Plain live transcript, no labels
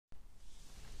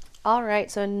All right,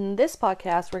 so in this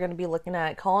podcast, we're going to be looking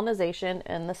at colonization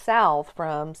in the South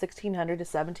from 1600 to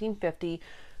 1750.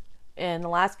 In the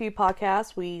last few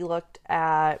podcasts, we looked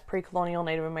at pre-colonial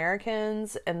Native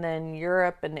Americans and then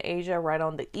Europe and Asia right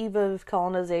on the eve of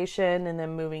colonization and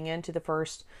then moving into the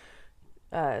first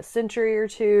century or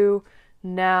two.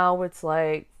 Now it's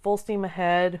like full steam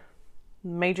ahead.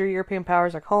 Major European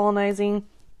powers are colonizing.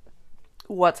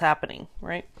 What's happening,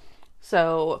 right?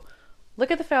 So look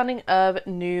at the founding of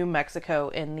New Mexico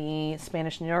in the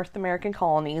Spanish North American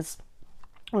colonies.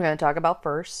 We're going to talk about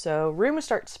first. So rumors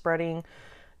start spreading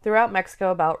throughout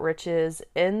Mexico about riches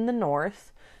in the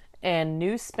north, and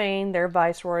New Spain, their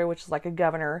viceroy, which is like a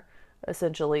governor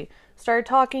essentially, started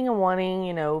talking and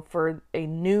wanting, for a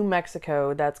new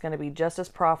Mexico that's going to be just as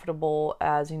profitable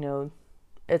as,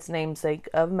 its namesake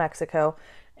of Mexico,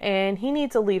 and he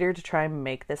needs a leader to try and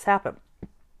make this happen.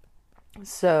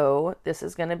 So this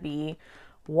is going to be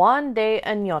Juan de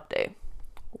Oñate.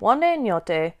 Juan de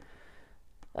Oñate,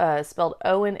 spelled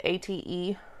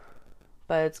Onate,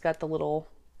 but it's got the little,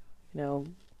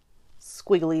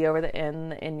 squiggly over the N,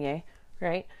 the Enye,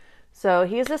 right? So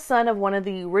he is the son of one of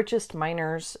the richest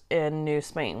miners in New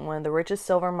Spain, one of the richest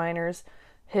silver miners.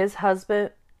 He is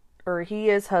husband,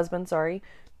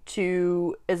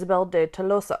 to Isabel de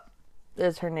Tolosa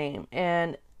is her name.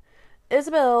 And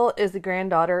Isabel is the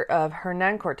granddaughter of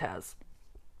Hernan Cortez.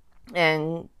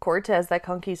 And Cortez, that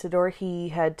conquistador, he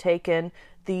had taken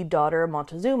the daughter of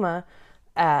Montezuma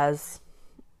as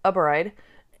a bride.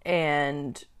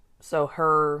 And so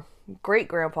her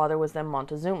great-grandfather was then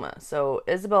Montezuma. So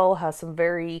Isabel has some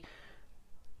very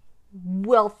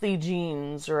wealthy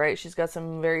genes, right? She's got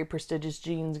some very prestigious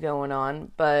genes going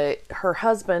on. But her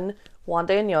husband, Juan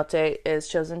de Oñate, is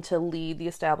chosen to lead the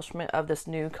establishment of this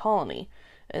new colony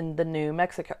in the New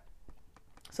Mexico.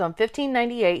 So in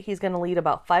 1598, he's going to lead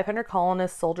about 500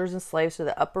 colonists, soldiers, and slaves to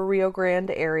the upper Rio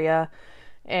Grande area.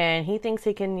 And he thinks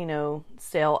he can,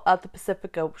 sail up the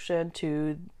Pacific Ocean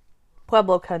to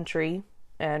Pueblo country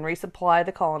and resupply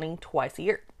the colony twice a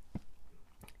year.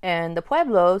 And the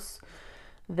Pueblos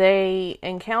they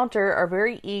encounter are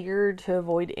very eager to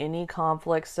avoid any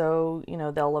conflict. So,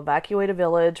 they'll evacuate a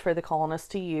village for the colonists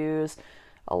to use.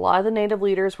 A lot of the native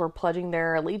leaders were pledging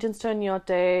their allegiance to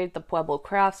Oñate. The Pueblo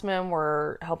craftsmen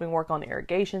were helping work on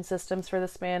irrigation systems for the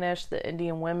Spanish. The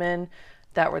Indian women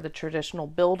that were the traditional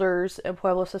builders in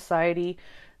Pueblo society,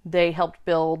 they helped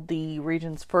build the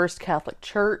region's first Catholic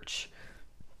church.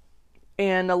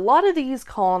 And a lot of these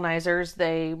colonizers,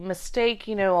 they mistake,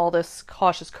 all this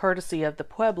cautious courtesy of the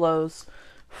Pueblos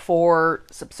for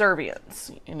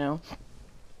subservience,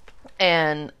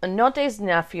 And Oñate's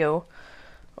nephew,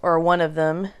 or one of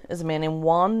them, is a man named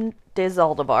Juan de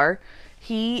Zaldivar.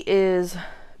 He is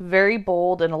very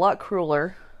bold and a lot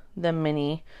crueler than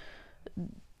many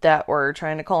that were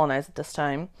trying to colonize at this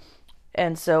time.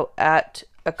 And so at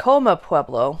Acoma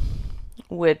Pueblo,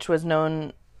 which was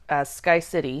known as Sky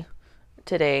City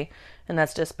today, and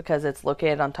that's just because it's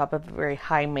located on top of a very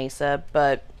high mesa,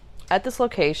 but at this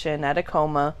location, at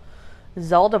Acoma,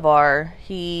 Zaldivar,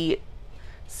 he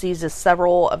seizes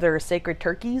several of their sacred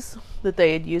turkeys that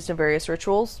they had used in various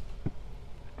rituals,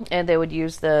 and they would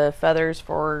use the feathers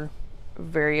for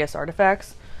various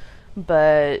artifacts,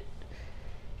 but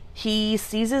he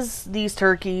seizes these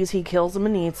turkeys, he kills them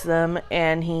and eats them,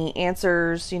 and he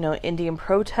answers, Indian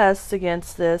protests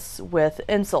against this with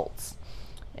insults.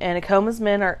 And Acoma's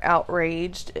men are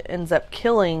outraged, ends up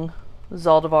killing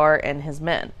Zaldivar and his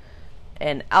men.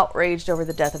 And outraged over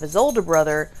the death of his older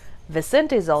brother,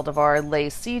 Vicente Zaldivar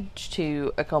lays siege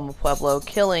to Acoma Pueblo,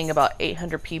 killing about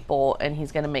 800 people, and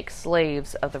he's going to make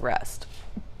slaves of the rest.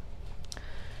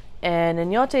 And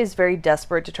Oñate is very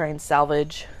desperate to try and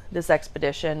salvage this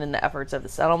expedition and the efforts of the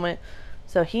settlement.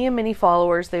 So he and many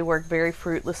followers, they work very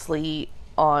fruitlessly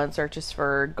on searches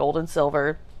for gold and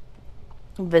silver.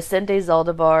 Vicente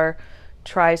Zaldivar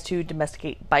tries to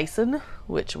domesticate bison,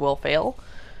 which will fail.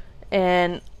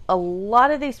 And a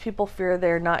lot of these people fear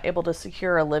they're not able to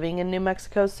secure a living in New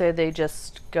Mexico, so they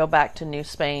just go back to New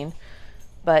Spain.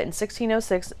 But in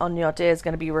 1606, Oñate is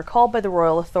going to be recalled by the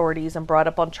royal authorities and brought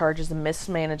up on charges of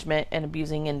mismanagement and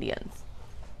abusing Indians.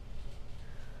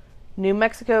 New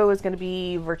Mexico is going to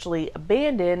be virtually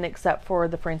abandoned except for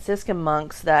the Franciscan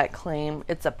monks that claim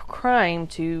it's a crime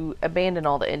to abandon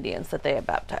all the Indians that they have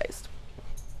baptized.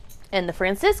 And the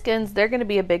Franciscans, they're going to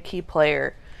be a big key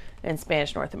player in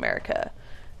Spanish North America.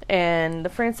 And the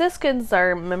Franciscans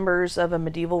are members of a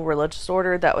medieval religious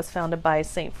order that was founded by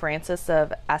St. Francis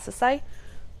of Assisi.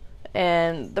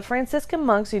 And the Franciscan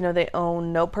monks, they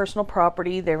own no personal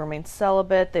property. They remain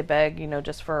celibate. They beg,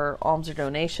 just for alms or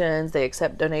donations. They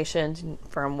accept donations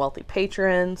from wealthy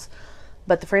patrons.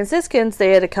 But the Franciscans,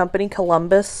 they had accompanied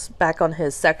Columbus back on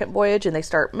his second voyage, and they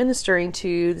start ministering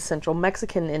to the central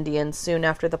Mexican Indians soon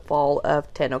after the fall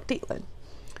of Tenochtitlan.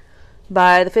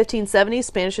 By the 1570s,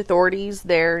 Spanish authorities,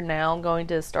 they're now going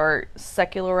to start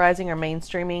secularizing or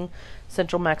mainstreaming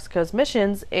central Mexico's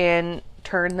missions and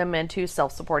turn them into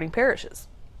self-supporting parishes.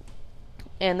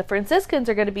 And the Franciscans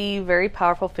are going to be very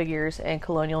powerful figures in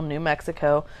colonial New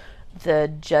Mexico.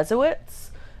 The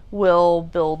Jesuits will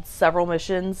build several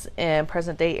missions in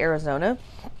present-day Arizona.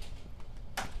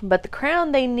 But the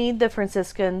crown, they need the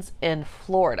Franciscans in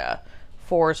Florida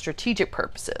for strategic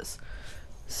purposes.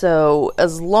 So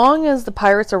as long as the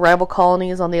pirates or rival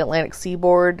colonies on the Atlantic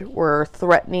seaboard were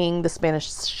threatening the Spanish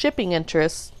shipping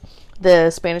interests, the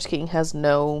Spanish king has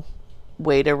no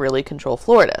way to really control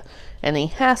Florida, and he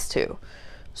has to.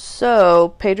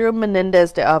 So Pedro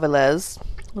Menendez de Aviles,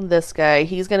 this guy,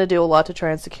 he's going to do a lot to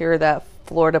try and secure that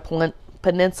Florida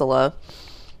peninsula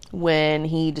when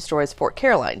he destroys Fort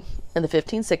Caroline in the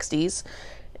 1560s,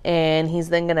 and he's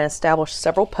then going to establish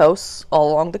several posts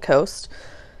all along the coast.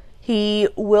 He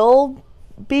will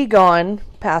be gone,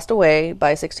 passed away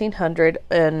by 1600,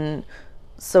 and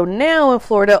so now in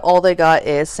Florida all they got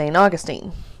is St.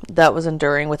 Augustine. That was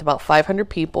enduring with about 500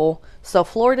 people, so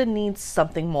Florida needs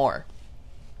something more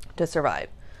to survive.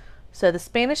 So the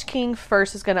Spanish king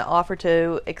first is going to offer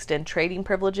to extend trading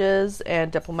privileges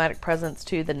and diplomatic presence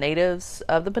to the natives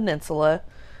of the peninsula.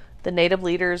 The native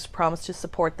leaders promise to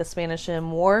support the Spanish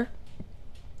in war,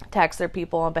 tax their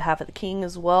people on behalf of the king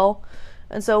as well.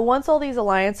 And so once all these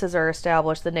alliances are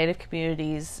established, the native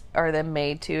communities are then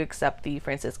made to accept the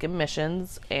Franciscan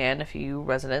missions and a few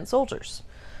resident soldiers.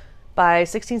 By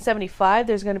 1675,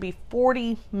 there's going to be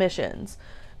 40 missions,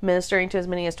 ministering to as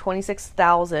many as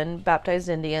 26,000 baptized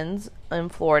Indians in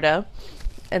Florida.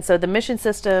 And so the mission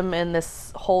system and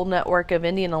this whole network of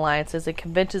Indian alliances, it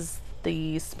convinces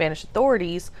the Spanish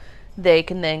authorities they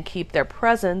can then keep their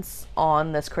presence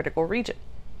on this critical region.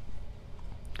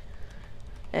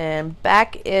 And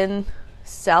back in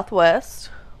Southwest,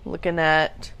 looking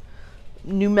at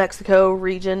New Mexico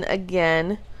region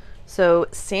again. So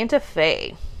Santa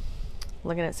Fe,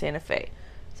 looking at Santa Fe.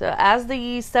 So as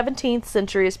the 17th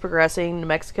century is progressing, New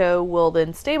Mexico will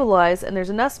then stabilize, and there's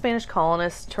enough Spanish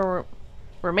colonists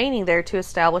remaining there to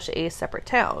establish a separate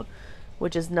town,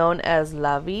 which is known as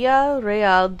La Villa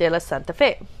Real de la Santa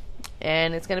Fe.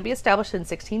 And it's going to be established in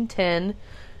 1610.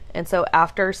 And so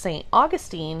after St.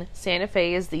 Augustine, Santa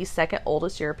Fe is the second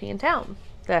oldest European town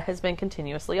that has been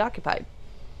continuously occupied.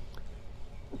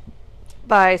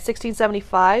 By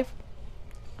 1675,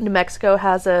 New Mexico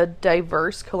has a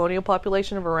diverse colonial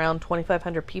population of around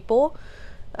 2,500 people.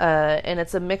 And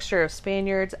it's a mixture of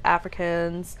Spaniards,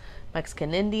 Africans,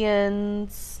 Mexican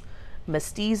Indians,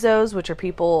 mestizos, which are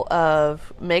people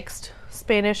of mixed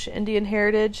Spanish Indian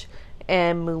heritage,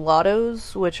 and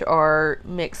mulattoes, which are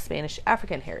mixed Spanish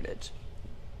African heritage.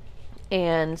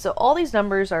 And so all these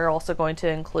numbers are also going to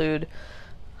include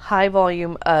high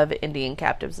volume of Indian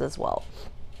captives as well.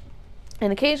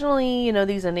 And occasionally,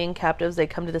 these Indian captives, they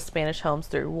come to the Spanish homes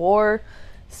through war.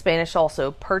 Spanish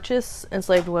also purchase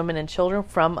enslaved women and children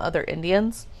from other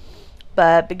Indians.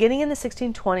 But beginning in the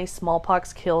 1620s,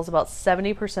 smallpox kills about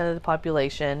 70% of the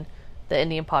population, the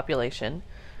Indian population,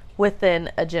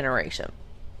 within a generation.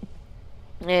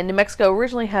 And New Mexico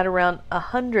originally had around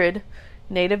 100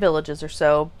 native villages or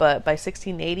so, but by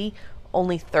 1680,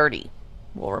 only 30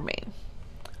 will remain.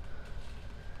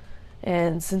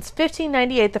 And since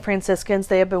 1598, the Franciscans,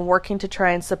 they have been working to try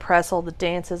and suppress all the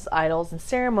dances, idols, and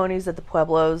ceremonies of the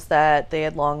Pueblos that they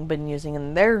had long been using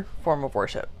in their form of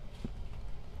worship.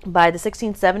 By the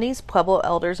 1670s, Pueblo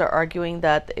elders are arguing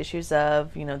that the issues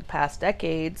of, the past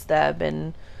decades that have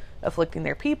been afflicting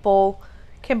their people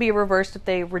can be reversed if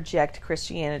they reject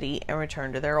Christianity and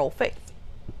return to their old faith.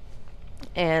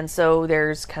 And so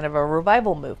there's kind of a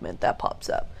revival movement that pops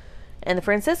up. And the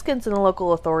Franciscans and the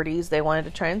local authorities, they wanted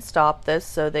to try and stop this,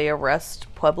 so they arrest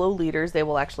Pueblo leaders. They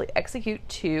will actually execute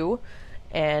 2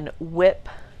 and whip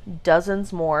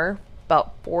dozens more,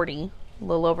 about 40, a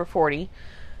little over 40,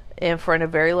 in front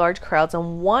of very large crowds.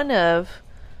 And one of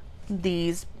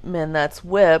these men that's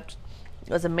whipped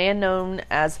was a man known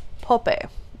as Pope.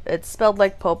 It's spelled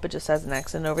like Pope, it just has an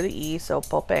accent over the E, so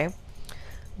Pope.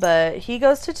 But he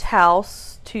goes to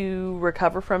Taos to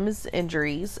recover from his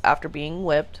injuries after being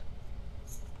whipped.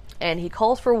 And he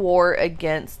calls for war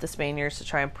against the Spaniards to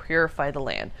try and purify the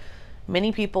land.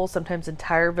 Many people, sometimes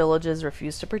entire villages,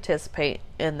 refuse to participate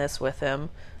in this with him.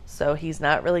 So he's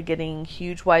not really getting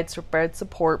huge widespread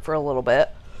support for a little bit.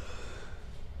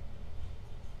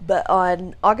 But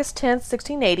on August 10th,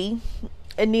 1680,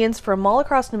 Indians from all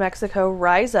across New Mexico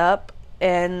rise up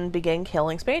and begin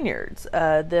killing Spaniards.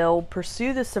 They'll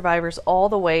pursue the survivors all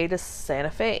the way to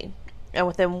Santa Fe. And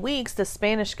within weeks, the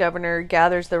Spanish governor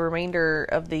gathers the remainder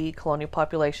of the colonial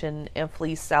population and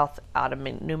flees south out of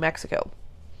New Mexico.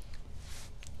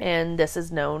 And this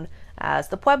is known as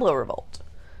the Pueblo Revolt.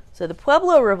 So the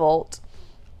Pueblo Revolt,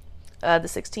 the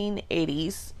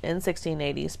 1680s, in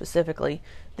 1680 specifically,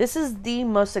 this is the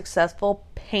most successful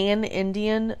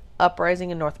pan-Indian uprising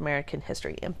in North American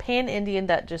history. And pan-Indian,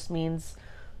 that just means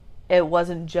it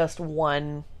wasn't just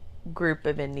one group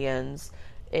of Indians.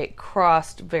 It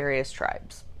crossed various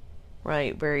tribes,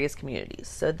 right? Various communities.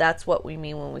 So that's what we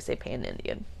mean when we say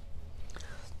pan-Indian.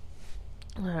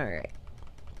 All right.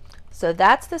 So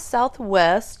that's the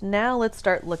Southwest. Now let's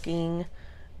start looking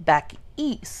back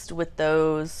east with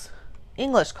those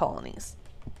English colonies.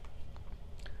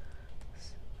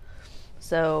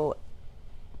 So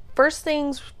first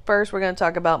things first, we're going to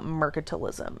talk about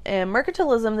mercantilism. And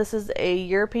mercantilism, this is a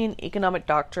European economic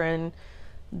doctrine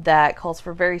that calls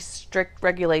for very strict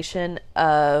regulation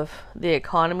of the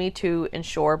economy to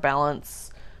ensure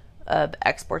balance of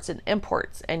exports and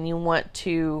imports. And you want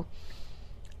to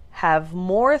have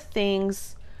more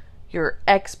things you're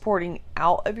exporting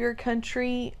out of your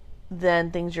country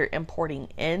than things you're importing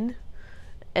in.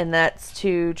 And that's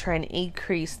to try and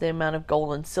increase the amount of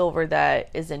gold and silver that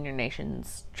is in your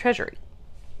nation's treasury.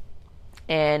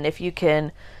 And if you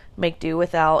can make do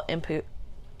without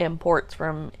imports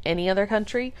from any other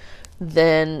country,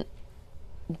 then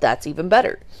that's even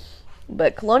better.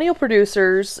 But colonial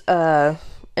producers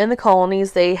in the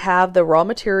colonies, they have the raw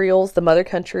materials. The mother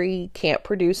country can't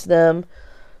produce them.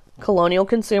 Colonial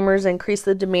consumers increase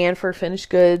the demand for finished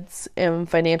goods and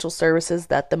financial services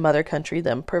that the mother country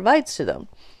then provides to them.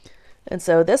 And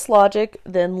so this logic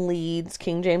then leads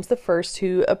King James I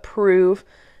to approve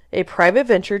a private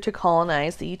venture to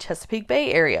colonize the Chesapeake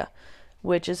Bay area,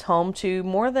 which is home to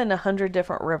more than 100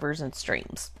 different rivers and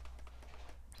streams.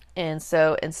 And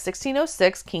so in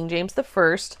 1606, King James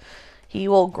I, he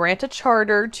will grant a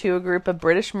charter to a group of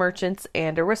British merchants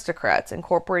and aristocrats,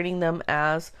 incorporating them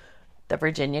as the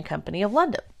Virginia Company of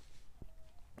London.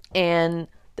 And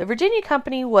the Virginia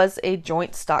Company was a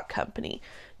joint stock company.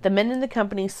 The men in the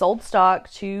company sold stock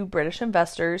to British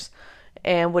investors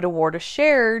and would award a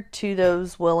share to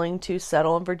those willing to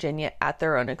settle in Virginia at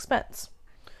their own expense.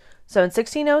 So in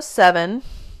 1607,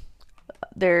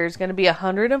 there's going to be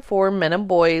 104 men and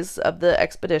boys of the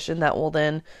expedition that will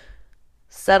then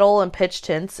settle and pitch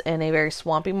tents in a very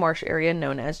swampy marsh area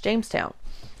known as Jamestown.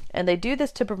 And they do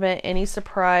this to prevent any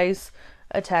surprise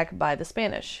attack by the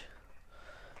Spanish.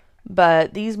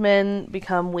 But these men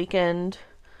become weakened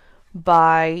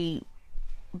by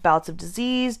bouts of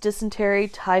disease, dysentery,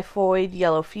 typhoid,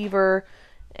 yellow fever,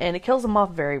 and it kills them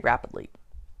off very rapidly.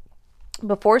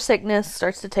 Before sickness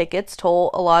starts to take its toll,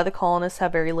 a lot of the colonists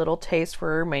have very little taste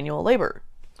for manual labor.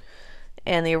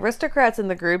 And the aristocrats in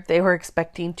the group, they were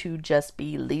expecting to just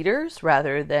be leaders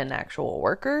rather than actual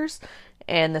workers.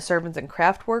 And the servants and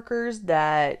craft workers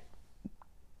that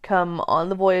come on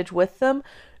the voyage with them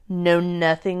know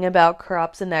nothing about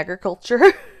crops and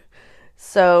agriculture.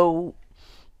 So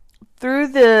through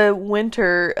the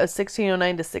winter of 1609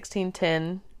 to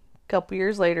 1610, a couple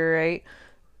years later, right,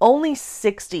 only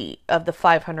 60 of the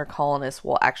 500 colonists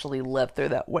will actually live through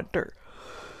that winter.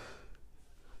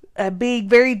 Being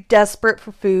very desperate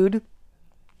for food,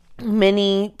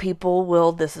 many people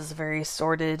will, this is a very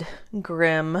sordid,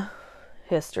 grim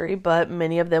history, but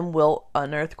many of them will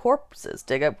unearth corpses,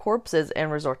 dig up corpses,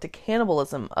 and resort to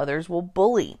cannibalism. Others will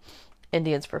bully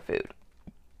Indians for food.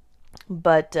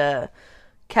 But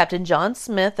Captain John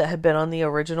Smith, that had been on the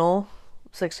original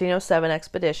 1607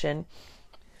 expedition,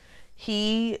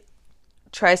 he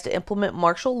tries to implement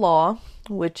martial law,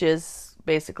 which is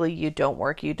basically you don't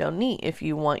work, you don't eat. If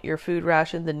you want your food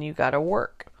ration, then you gotta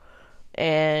work.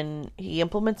 And he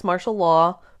implements martial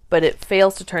law, but it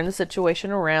fails to turn the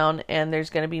situation around, and there's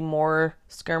going to be more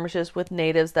skirmishes with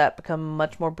natives that become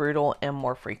much more brutal and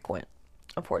more frequent,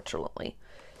 unfortunately.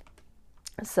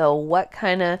 So what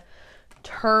kind of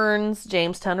turns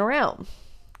Jamestown around?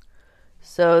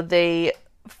 So they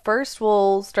first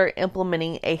will start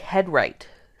implementing a headright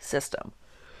system.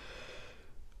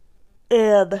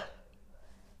 And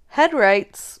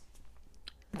headrights,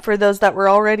 for those that were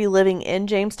already living in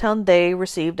Jamestown, they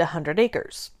received 100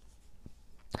 acres.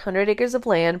 100 acres of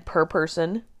land per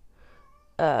person.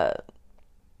 And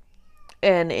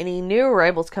any new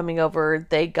arrivals coming over,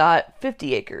 they got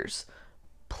 50 acres.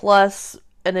 Plus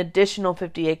an additional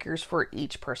 50 acres for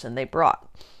each person they brought.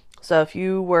 So if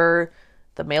you were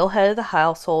the male head of the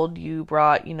household, you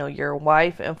brought, your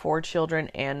wife and 4 children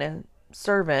and a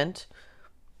servant.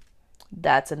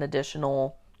 That's an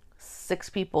additional 6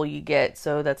 people you get,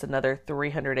 so that's another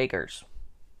 300 acres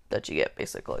that you get,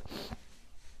 basically.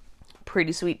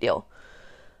 Pretty sweet deal.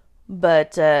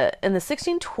 But in the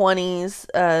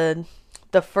 1620s,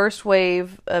 the first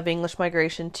wave of English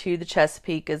migration to the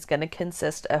Chesapeake is going to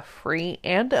consist of free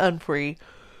and unfree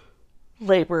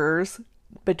laborers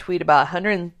between about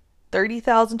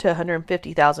 130,000 to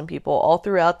 150,000 people all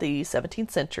throughout the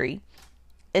 17th century.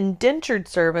 Indentured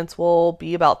servants will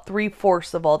be about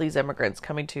 3/4 of all these immigrants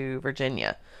coming to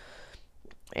Virginia.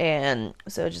 And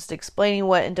so just explaining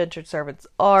what indentured servants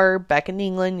are, back in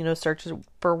England, search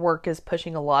for work is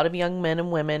pushing a lot of young men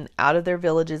and women out of their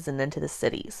villages and into the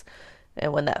cities.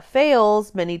 And when that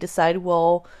fails, many decide,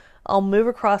 well, I'll move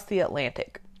across the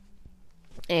Atlantic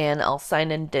and I'll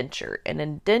sign an indenture. An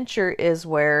indenture is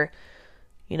where,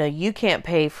 you can't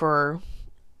pay for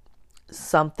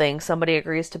something. Somebody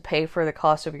agrees to pay for the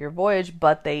cost of your voyage,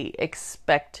 but they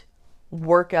expect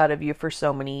work out of you for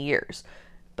so many years.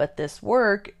 But this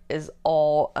work is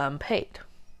all unpaid,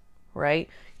 right?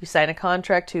 You sign a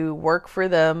contract to work for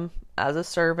them as a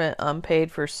servant,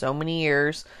 unpaid for so many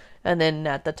years. And then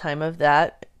at the time of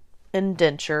that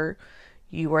indenture,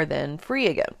 you are then free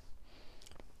again.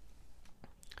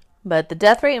 But the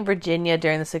death rate in Virginia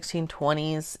during the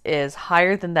 1620s is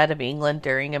higher than that of England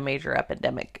during a major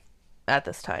epidemic at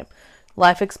this time.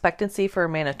 Life expectancy for a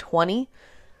man of 20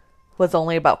 was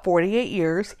only about 48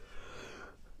 years,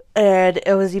 and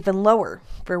it was even lower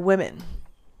for women.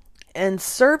 And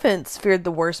servants feared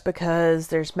the worst because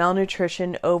there's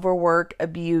malnutrition, overwork,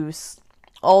 abuse,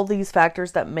 all these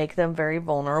factors that make them very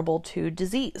vulnerable to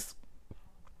disease.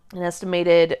 An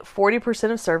estimated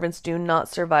 40% of servants do not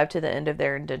survive to the end of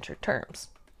their indentured terms.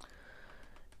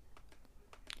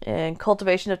 And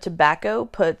cultivation of tobacco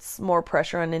puts more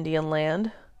pressure on Indian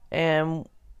land. And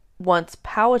once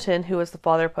Powhatan, who was the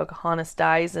father of Pocahontas,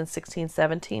 dies in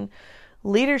 1617,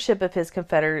 leadership of his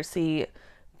confederacy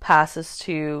passes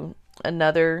to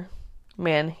another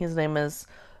man. His name is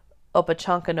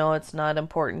Opechancanough. It's not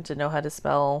important to know how to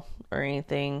spell or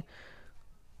anything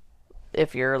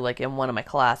if you're like in one of my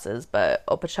classes, but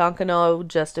Opechancanough,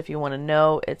 just if you want to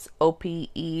know, it's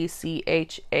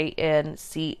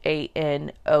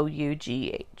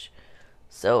Opechancanough.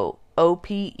 So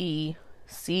Opechancanough.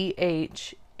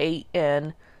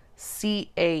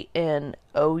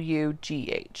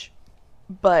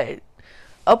 But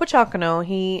Opechancanough,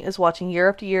 he is watching year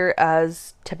after year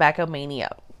as tobacco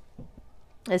mania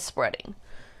is spreading.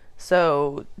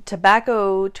 So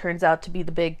tobacco turns out to be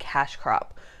the big cash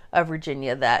crop of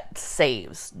Virginia that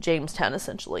saves Jamestown,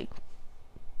 essentially.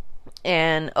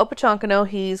 And Opechancanough,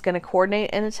 he's going to coordinate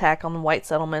an attack on the white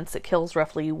settlements that kills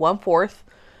roughly 1/4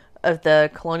 of the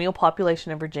colonial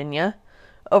population of Virginia.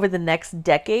 Over the next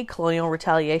decade, colonial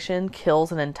retaliation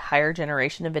kills an entire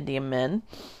generation of Indian men,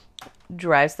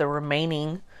 drives the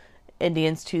remaining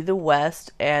Indians to the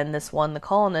west, and this won the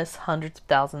colonists hundreds of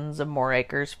thousands of more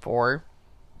acres for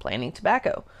planting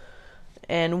tobacco.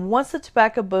 And once the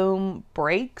tobacco boom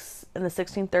breaks in the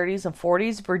 1630s and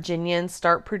 40s, Virginians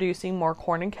start producing more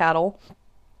corn and cattle.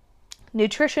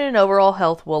 Nutrition and overall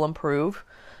health will improve.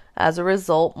 As a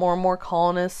result, more and more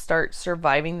colonists start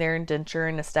surviving their indenture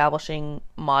and establishing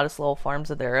modest little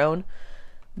farms of their own.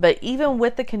 But even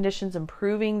with the conditions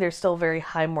improving, there's still very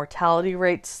high mortality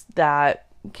rates that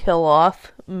kill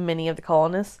off many of the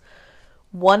colonists.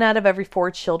 1 out of every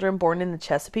 4 children born in the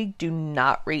Chesapeake do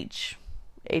not reach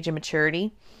age of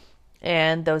maturity,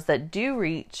 and those that do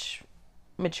reach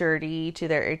maturity to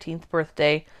their 18th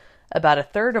birthday, about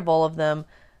 1/3 of all of them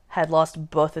had lost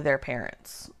both of their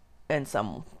parents in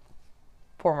some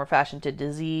form or fashion to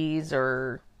disease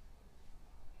or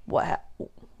what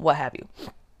have you.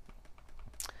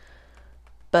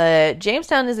 But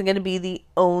Jamestown isn't going to be the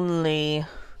only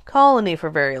colony for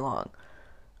very long.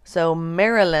 So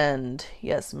Maryland,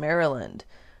 yes, Maryland.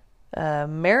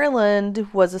 Maryland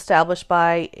was established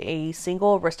by a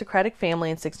single aristocratic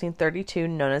family in 1632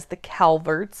 known as the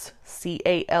Calverts,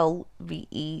 Calverts,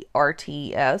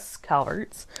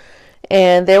 Calverts.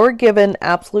 And they were given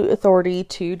absolute authority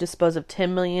to dispose of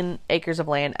 10 million acres of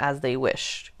land as they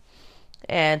wished.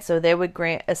 And so they would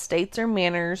grant estates or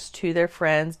manors to their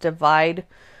friends, divide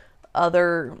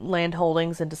other land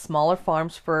holdings into smaller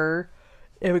farms for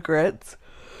immigrants.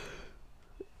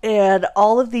 And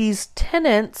all of these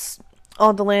tenants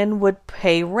on the land would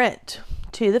pay rent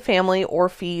to the family or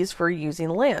fees for using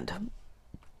land.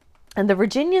 And the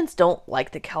Virginians don't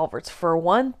like the Calverts. For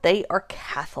one, they are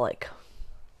Catholic.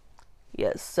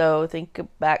 Yes, so think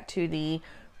back to the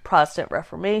Protestant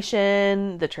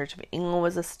Reformation. The Church of England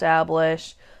was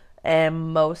established,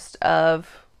 and most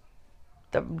of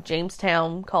the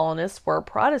Jamestown colonists were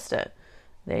Protestant.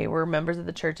 They were members of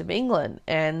the Church of England.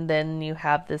 And then you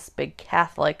have this big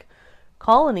Catholic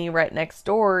colony right next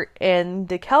door. And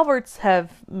the Calverts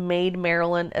have made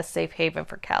Maryland a safe haven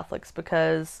for Catholics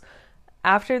because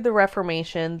after the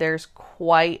Reformation, there's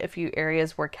quite a few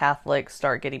areas where Catholics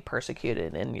start getting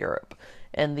persecuted in Europe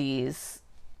and these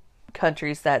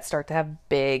countries that start to have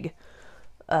big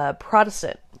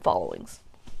Protestant followings.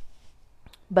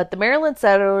 But the Maryland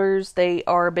settlers, they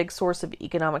are a big source of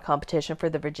economic competition for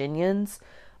the Virginians.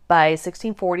 By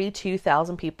 1640,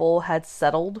 2,000 people had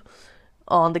settled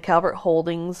on the Calvert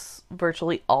holdings.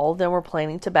 Virtually all of them were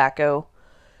planting tobacco.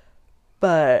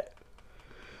 But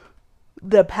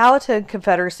the Powhatan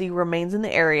Confederacy remains in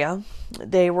the area.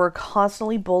 They were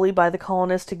constantly bullied by the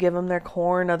colonists to give them their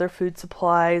corn, other food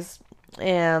supplies,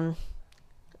 and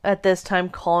at this time,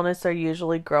 colonists are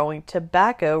usually growing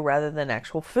tobacco rather than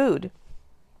actual food.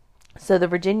 So the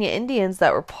Virginia Indians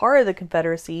that were part of the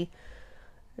Confederacy,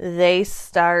 they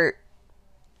decide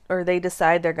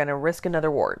they're going to risk another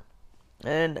war.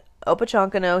 And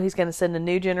Opechancanough, he's going to send a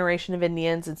new generation of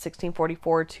Indians in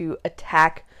 1644 to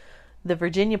attack the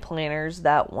Virginia planters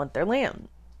that want their land.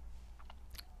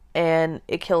 And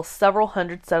it kills several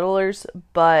hundred settlers,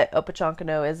 but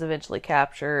Opechancanough is eventually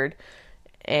captured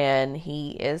and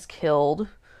he is killed.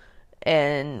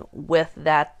 And with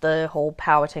that, the whole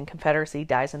Powhatan Confederacy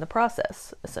dies in the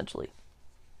process, essentially.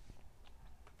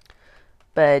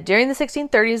 But during the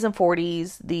 1630s and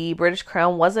 40s, the British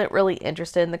Crown wasn't really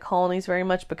interested in the colonies very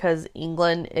much because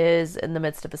England is in the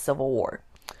midst of a civil war.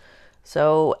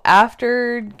 So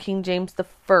after King James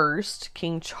I,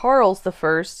 King Charles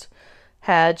I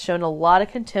had shown a lot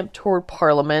of contempt toward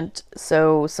Parliament.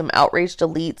 So some outraged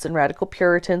elites and radical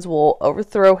Puritans will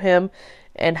overthrow him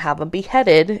and have him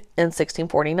beheaded in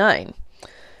 1649.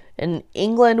 And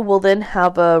England will then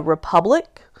have a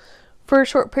republic for a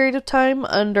short period of time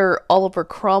under Oliver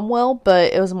Cromwell,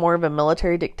 but it was more of a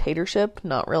military dictatorship,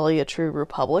 not really a true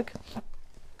republic,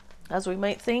 as we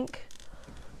might think.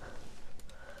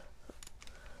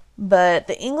 But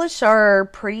the English are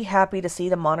pretty happy to see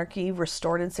the monarchy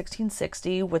restored in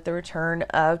 1660 with the return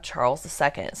of Charles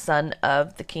II, son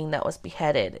of the king that was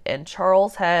beheaded. And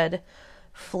Charles had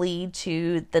fled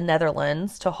to the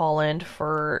Netherlands, to Holland,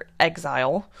 for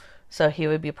exile, so he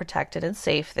would be protected and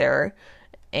safe there.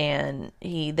 And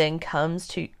he then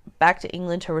comes back to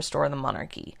England to restore the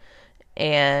monarchy.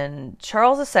 And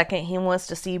Charles II, he wants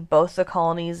to see both the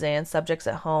colonies and subjects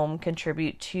at home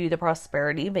contribute to the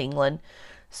prosperity of England.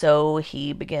 So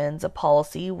he begins a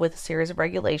policy with a series of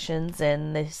regulations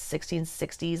in the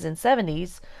 1660s and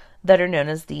 70s that are known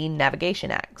as the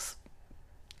Navigation Acts.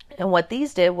 And what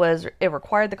these did was it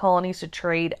required the colonies to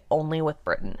trade only with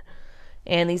Britain.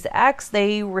 And these acts,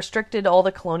 they restricted all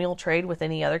the colonial trade with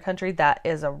any other country that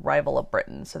is a rival of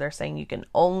Britain. So they're saying you can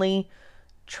only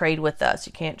trade with us.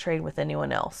 You can't trade with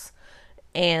anyone else.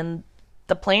 And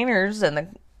the planters and the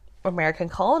American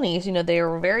colonies, they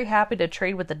were very happy to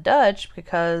trade with the Dutch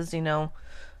because, the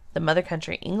mother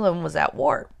country, England, was at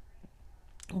war.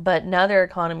 But now their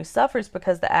economy suffers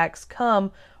because the acts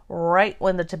come right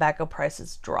when the tobacco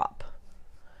prices drop.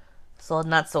 So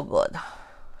not so good.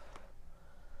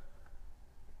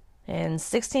 In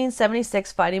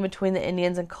 1676, fighting between the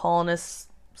Indians and colonists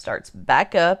starts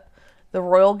back up. The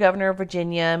royal governor of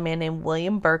Virginia, a man named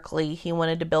William Berkeley, he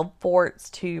wanted to build forts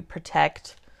to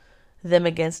protect them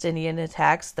against Indian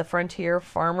attacks. The frontier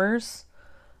farmers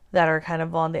that are kind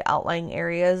of on the outlying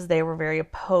areas, they were very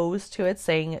opposed to it,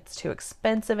 saying it's too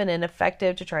expensive and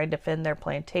ineffective to try and defend their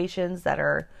plantations that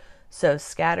are so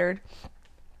scattered.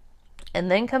 And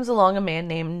then comes along a man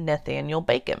named Nathaniel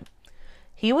Bacon.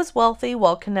 He was wealthy,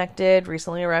 well-connected,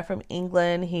 recently arrived from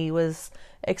England. He was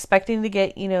expecting to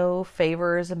get,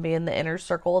 favors and be in the inner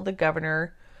circle of the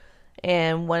governor.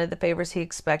 And one of the favors he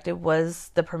expected was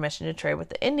the permission to trade with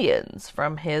the Indians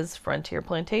from his frontier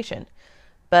plantation.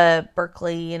 But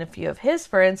Berkeley and a few of his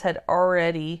friends had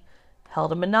already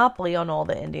held a monopoly on all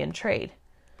the Indian trade.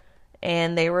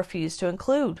 And they refused to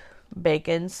include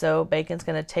Bacon. So Bacon's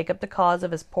going to take up the cause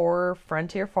of his poor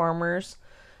frontier farmers.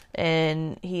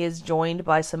 And he is joined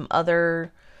by some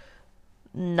other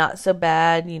not so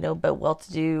bad, but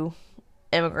well-to-do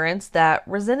immigrants that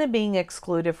resented being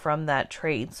excluded from that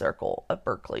trade circle of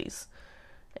Berkeley's.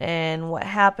 And what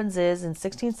happens is in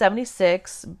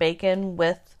 1676, Bacon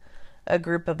with a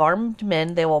group of armed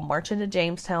men, they will march into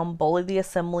Jamestown, bully the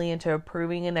assembly into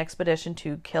approving an expedition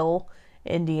to kill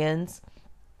Indians.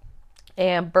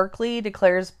 And Berkeley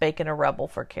declares Bacon a rebel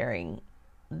for carrying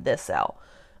this out.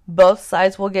 Both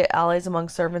sides will get allies among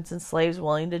servants and slaves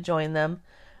willing to join them.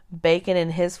 Bacon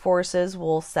and his forces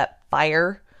will set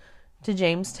fire to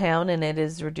Jamestown, and it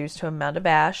is reduced to a mound of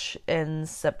ash. In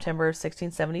September of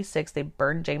 1676, they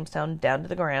burned Jamestown down to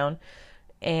the ground,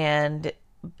 and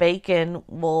Bacon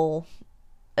will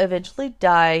eventually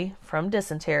die from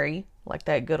dysentery, like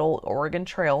that good old Oregon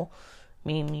Trail. I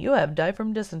mean, you have died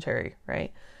from dysentery,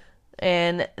 right?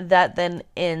 And that then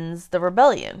ends the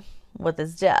rebellion with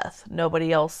his death.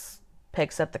 Nobody else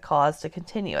picks up the cause to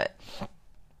continue it.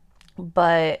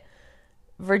 But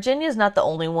Virginia is not the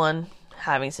only one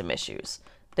having some issues.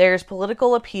 There's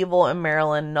political upheaval in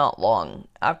Maryland not long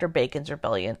after Bacon's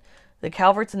rebellion. The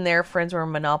Calverts and their friends were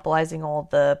monopolizing all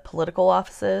the political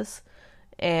offices,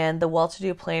 and the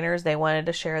well-to-do planters, they wanted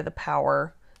to share the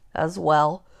power as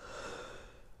well.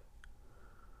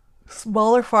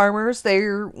 Smaller farmers,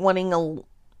 they're wanting a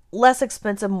less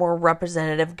expensive, more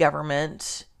representative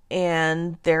government.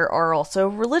 And there are also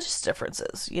religious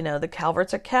differences. You know, the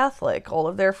Calverts are Catholic. All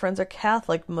of their friends are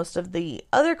Catholic. Most of the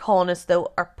other colonists,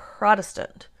 though, are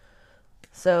Protestant.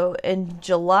 So in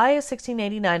July of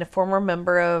 1689, a former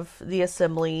member of the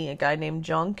Assembly, a guy named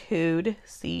John Coode,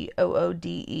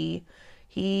 Coode,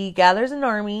 he gathers an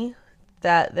army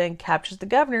that then captures the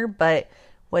governor. But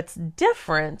what's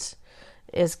different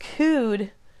is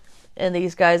Coode and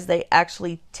these guys, they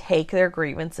actually take their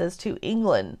grievances to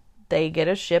England. They get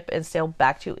a ship and sail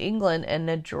back to England and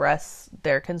address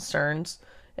their concerns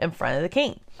in front of the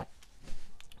king.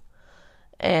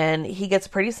 And he gets a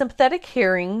pretty sympathetic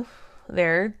hearing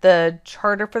there. The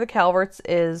charter for the Calverts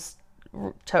is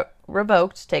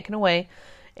revoked, taken away,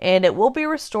 and it will be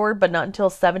restored, but not until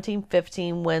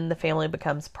 1715 when the family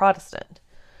becomes Protestant.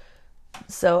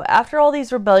 So after all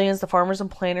these rebellions, the farmers and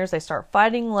planters, they start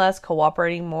fighting less,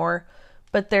 cooperating more,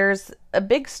 but there's a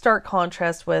big stark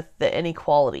contrast with the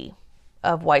inequality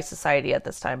of white society at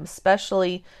this time,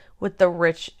 especially with the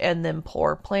rich and the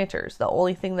poor planters. The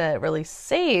only thing that really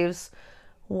saves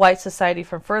white society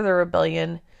from further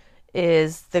rebellion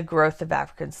is the growth of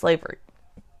African slavery.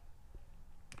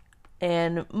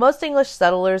 And most English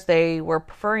settlers, they were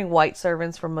preferring white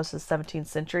servants for most of the 17th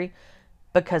century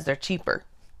because they're cheaper.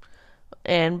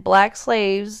 And black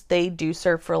slaves, they do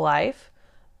serve for life,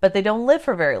 but they don't live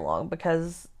for very long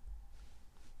because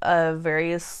of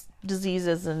various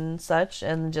diseases and such,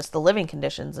 and just the living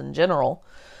conditions in general.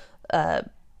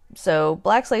 So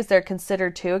black slaves, they're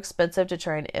considered too expensive to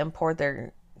try and import.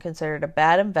 They're considered a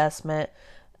bad investment.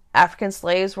 African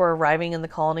slaves were arriving in the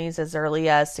colonies as early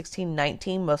as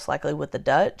 1619, most likely with the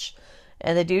Dutch,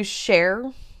 and they do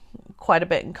share quite a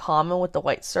bit in common with the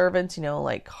white servants, you know,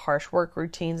 like harsh work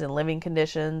routines and living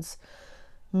conditions.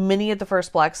 Many of the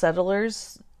first black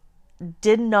settlers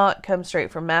did not come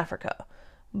straight from Africa,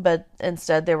 but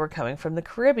instead they were coming from the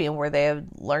Caribbean, where they had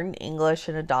learned English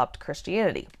and adopted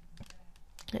Christianity.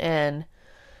 And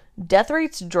death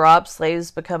rates drop,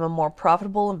 slaves become a more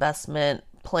profitable investment.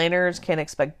 Planters can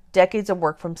expect decades of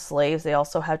work from slaves. They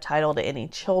also have title to any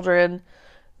children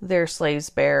their slaves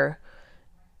bear.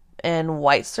 And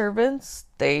white servants,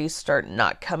 they start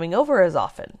not coming over as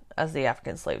often as the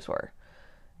African slaves were.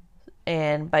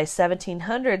 And by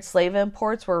 1700, slave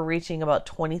imports were reaching about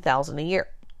 20,000 a year.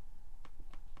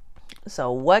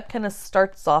 So what kind of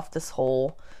starts off this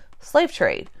whole slave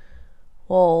trade?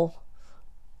 Well,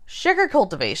 sugar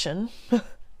cultivation.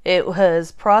 It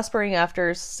was prospering after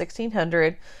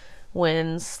 1600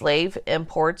 when slave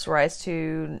imports rise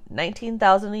to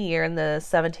 19,000 a year in the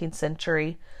 17th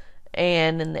century.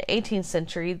 And in the 18th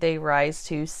century, they rise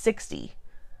to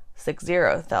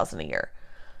 60,000 a year.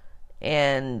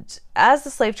 And as the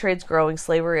slave trade's growing,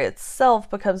 slavery itself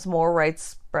becomes more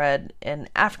widespread in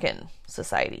African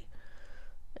society.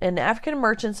 And African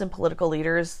merchants and political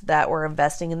leaders that were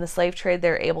investing in the slave trade,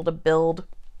 they're able to build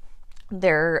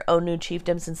their own new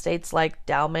chiefdoms in states like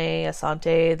Dahomey,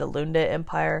 Asante, the Lunda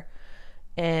Empire.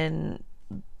 And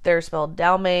they're spelled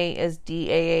Dahomey is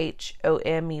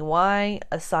Dahomey,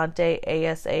 Asante,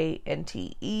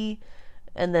 Asante,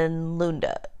 and then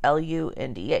Lunda,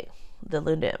 Lunda, the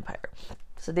Lunda Empire.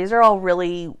 So these are all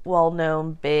really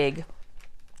well-known big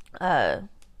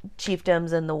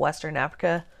chiefdoms in the Western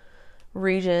Africa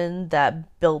region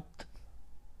that built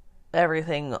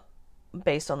everything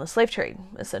based on the slave trade,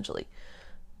 essentially.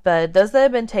 But those that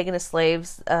have been taken as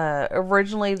slaves,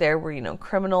 originally there were,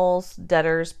 criminals,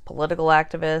 debtors, political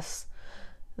activists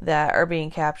that are being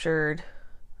captured.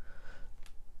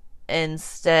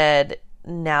 Instead,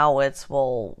 now it's,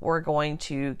 we're going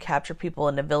to capture people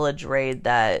in a village raid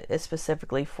that is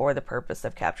specifically for the purpose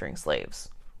of capturing slaves.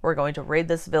 We're going to raid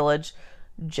this village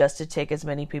just to take as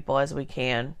many people as we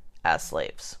can as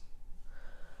slaves.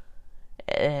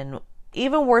 And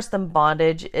even worse than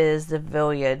bondage is the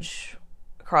voyage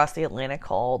across the Atlantic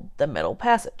called the Middle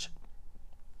Passage.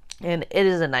 And it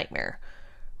is a nightmare,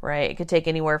 right? It could take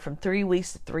anywhere from 3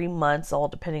 weeks to 3 months, all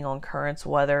depending on currents,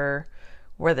 weather,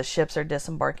 where the ships are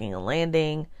disembarking and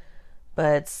landing.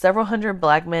 But several hundred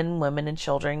black men, women, and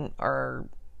children are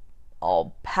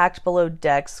all packed below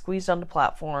decks, squeezed onto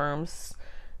platforms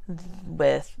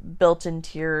with built-in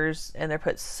tiers, and they're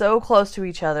put so close to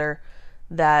each other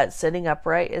that sitting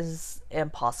upright is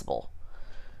impossible.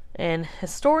 And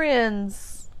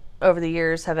historians over the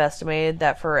years have estimated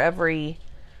that for every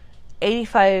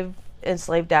 85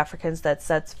 enslaved Africans that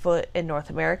sets foot in North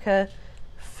America,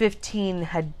 15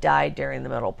 had died during the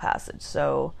Middle Passage.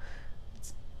 So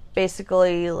it's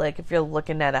basically like if you're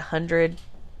looking at 100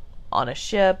 on a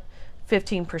ship,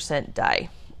 15% die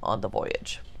on the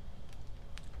voyage.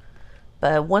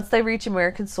 But once they reach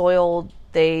American soil,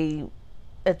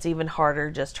 it's even harder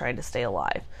just trying to stay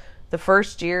alive. The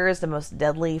first year is the most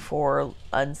deadly for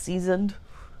unseasoned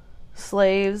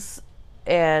slaves,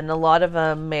 and a lot of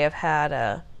them may have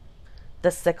had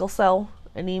the sickle cell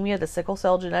anemia, the sickle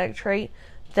cell genetic trait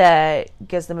that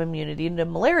gives them immunity to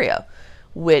malaria,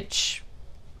 which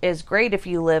is great if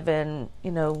you live in,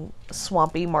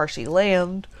 swampy, marshy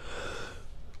land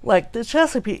like the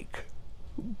Chesapeake.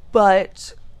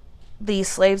 But these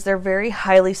slaves, they're very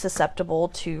highly susceptible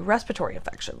to respiratory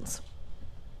infections.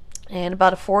 And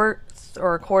about a fourth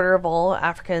or a quarter of all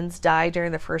Africans die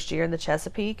during the first year in the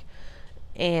Chesapeake.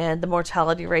 And the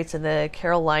mortality rates in the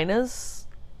Carolinas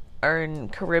or in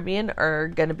Caribbean are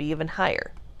going to be even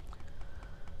higher.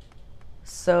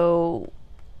 So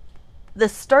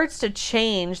this starts to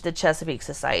change the Chesapeake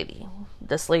society.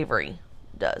 The slavery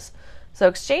does. So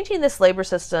exchanging this labor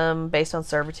system based on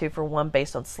servitude for one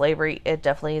based on slavery, it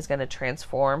definitely is going to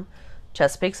transform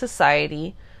Chesapeake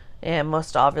society. And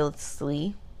most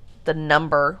obviously, the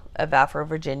number of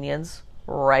Afro-Virginians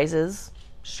rises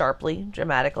sharply,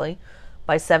 dramatically.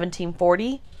 By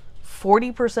 1740,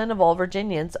 40% of all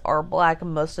Virginians are black,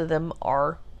 and most of them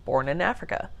are born in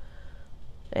Africa.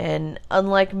 And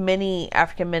unlike many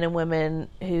African men and women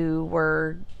who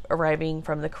were arriving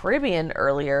from the Caribbean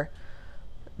earlier,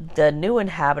 the new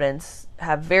inhabitants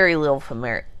have very little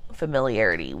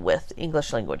familiarity with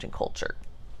English language and culture.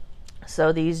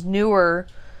 So these newer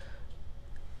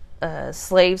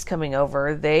slaves coming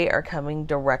over, they are coming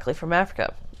directly from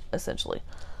Africa, essentially.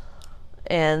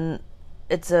 And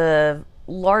it's a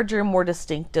larger, more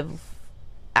distinctive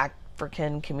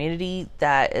African community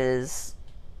that is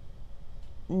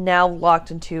now locked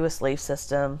into a slave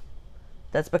system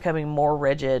that's becoming more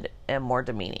rigid and more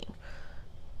demeaning.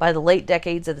 By the late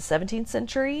decades of the 17th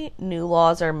century, new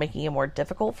laws are making it more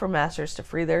difficult for masters to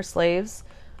free their slaves.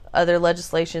 Other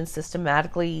legislation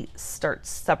systematically starts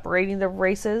separating the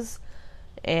races,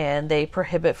 and they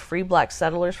prohibit free black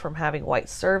settlers from having white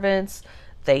servants.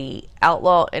 They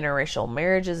outlaw interracial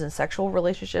marriages and sexual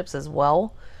relationships as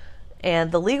well.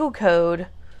 And the legal code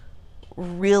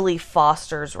really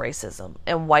fosters racism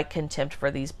and white contempt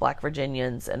for these black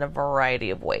Virginians in a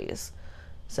variety of ways.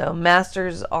 So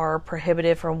masters are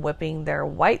prohibited from whipping their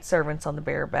white servants on the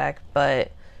bareback,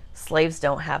 but slaves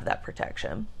don't have that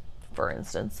protection, for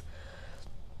instance.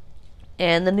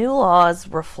 And the new laws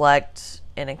reflect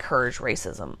and encourage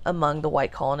racism among the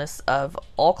white colonists of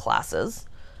all classes,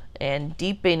 and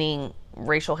deepening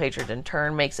racial hatred in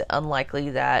turn makes it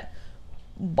unlikely that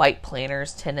white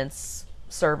planters, tenants,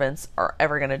 servants are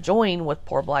ever going to join with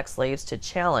poor black slaves to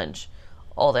challenge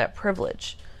all that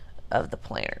privilege of the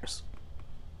planters.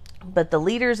 But the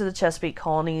leaders of the Chesapeake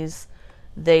colonies,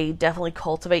 they definitely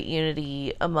cultivate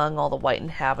unity among all the white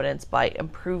inhabitants by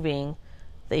improving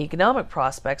the economic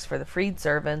prospects for the freed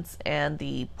servants and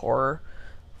the poor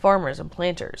farmers and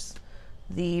planters.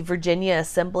 The Virginia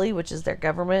Assembly, which is their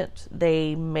government,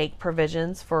 they make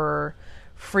provisions for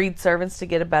freed servants to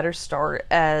get a better start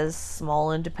as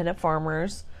small independent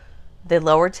farmers. They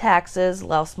lower taxes,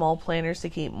 allow small planters to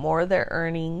keep more of their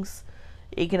earnings.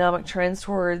 Economic trends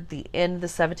toward the end of the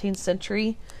 17th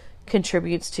century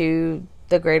contributes to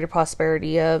the greater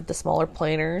prosperity of the smaller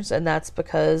planters, and that's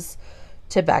because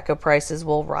tobacco prices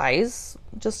will rise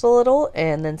just a little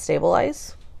and then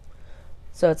stabilize.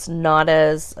 So it's not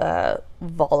as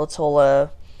volatile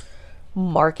a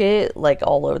market like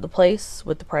all over the place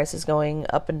with the prices going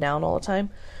up and down all the time.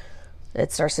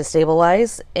 It starts to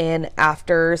stabilize, and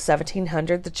after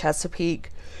 1700, the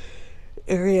Chesapeake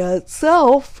area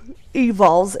itself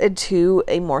evolves into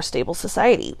a more stable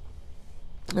society.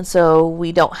 And so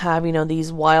we don't have,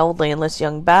 these wild, landless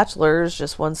young bachelors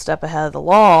just one step ahead of the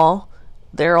law.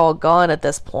 They're all gone at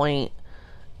this point.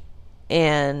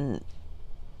 And,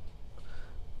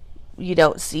 you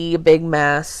don't see a big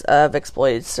mass of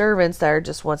exploited servants that are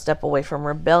just one step away from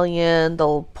rebellion.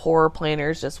 The poor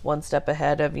planters just one step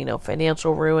ahead of,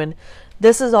 financial ruin.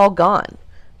 This is all gone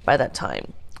by that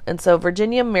time. And so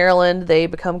Virginia and Maryland, they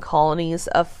become colonies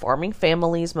of farming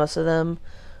families. Most of them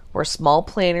were small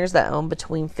planters that owned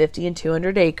between 50 and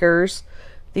 200 acres.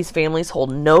 These families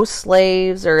hold no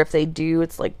slaves, or if they do,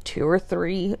 it's like 2 or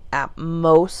 3 at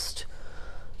most.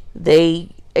 They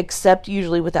accept,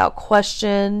 usually without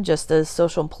question, just the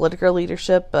social and political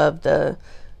leadership of the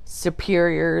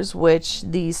superiors, which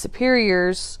these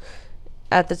superiors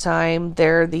at the time,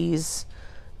 they're these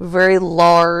very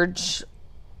large,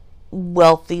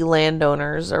 wealthy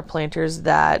landowners or planters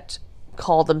that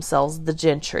call themselves the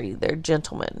gentry. They're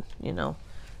gentlemen,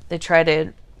 They try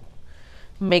to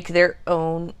make their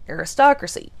own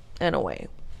aristocracy in a way.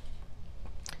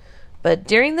 But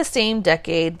during the same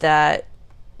decade that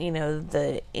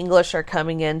the English are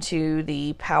coming into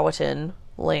the Powhatan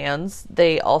lands,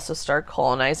 they also start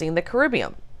colonizing the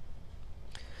Caribbean.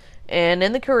 And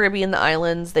in the Caribbean, the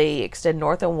islands, they extend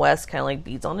north and west, kind of like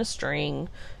beads on a string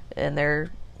in their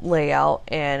layout.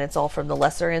 And it's all from the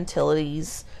Lesser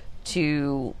Antilles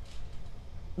to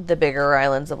the bigger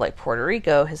islands of like Puerto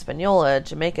Rico, Hispaniola,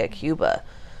 Jamaica, Cuba.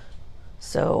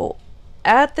 So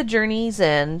at the journey's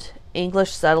end,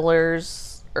 English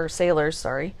sailors,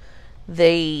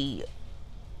 they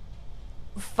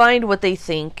find what they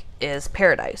think is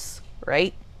paradise,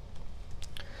 right?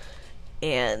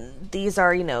 And these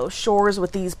are, shores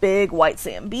with these big white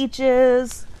sand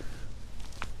beaches.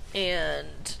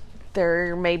 And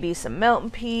there may be some mountain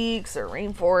peaks or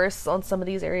rainforests on some of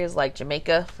these areas, like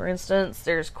Jamaica, for instance.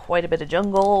 There's quite a bit of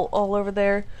jungle all over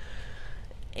there.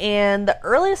 And the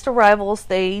earliest arrivals,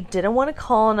 they didn't want to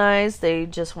colonize. They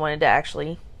just wanted to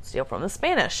actually steal from the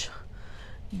Spanish.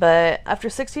 But after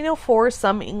 1604,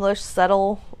 some English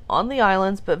settle on the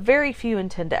islands, but very few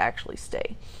intend to actually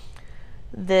stay.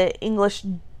 The English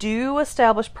do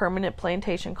establish permanent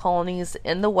plantation colonies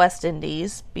in the West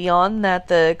Indies. Beyond that,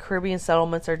 the Caribbean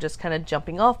settlements are just kind of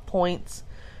jumping off points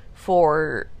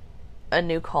for a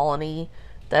new colony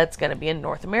that's going to be in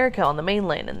North America on the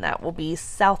mainland, and that will be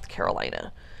South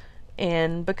Carolina.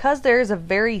 And because there is a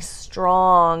very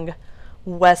strong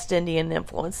West Indian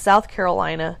influence, South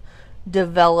Carolina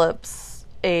develops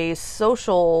a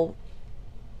social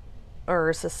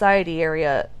or society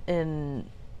area in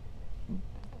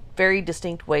very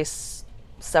distinct ways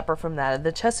separate from that of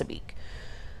the Chesapeake.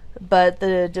 But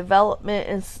the development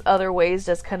in other ways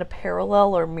does kind of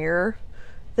parallel or mirror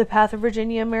the path of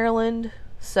Virginia and Maryland.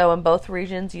 So in both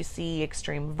regions you see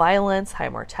extreme violence, high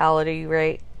mortality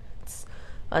rates,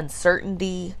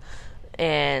 uncertainty,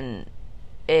 and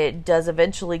it does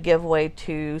eventually give way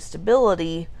to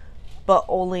stability, but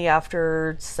only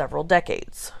after several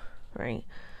decades, right?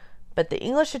 But the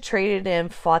English had traded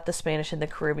and fought the Spanish in the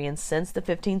Caribbean since the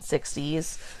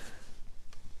 1560s.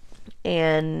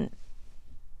 And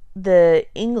the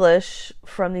English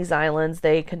from these islands,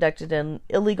 they conducted an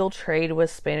illegal trade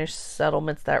with Spanish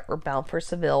settlements that were bound for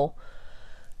Seville.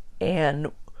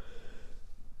 And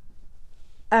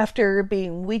after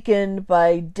being weakened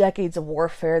by decades of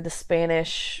warfare, the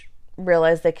Spanish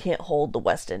realized they can't hold the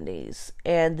West Indies.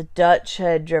 And the Dutch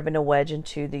had driven a wedge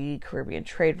into the Caribbean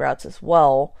trade routes as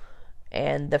well.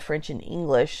 And the French and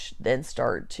English then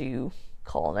start to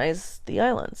colonize the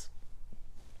islands.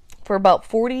 For about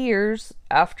 40 years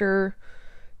after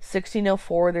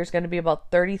 1604, there's going to be about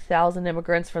 30,000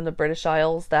 immigrants from the British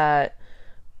Isles that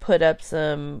put up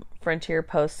some frontier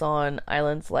posts on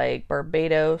islands like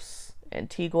Barbados,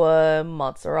 Antigua,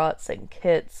 Montserrat, St.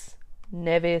 Kitts,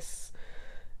 Nevis.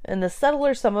 And the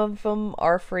settlers, some of them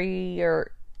are free,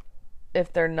 or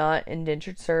if they're not,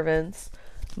 indentured servants.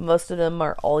 Most of them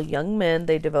are all young men.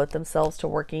 They devote themselves to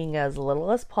working as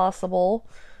little as possible,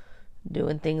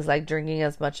 doing things like drinking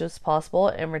as much as possible,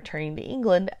 and returning to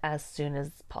England as soon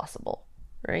as possible,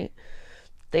 right?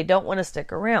 They don't want to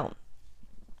stick around.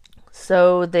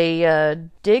 So they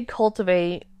did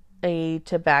cultivate a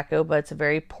tobacco, but it's a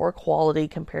very poor quality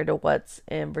compared to what's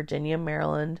in Virginia,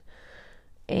 Maryland.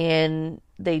 And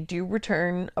they do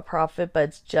return a profit, but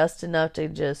it's just enough to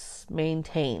just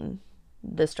maintain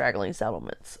the straggling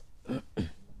settlements.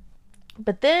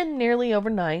 But then, nearly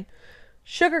overnight,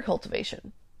 sugar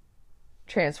cultivation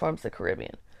transforms the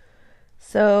Caribbean.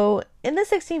 So, in the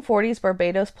 1640s,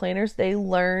 Barbados planters, they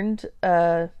learned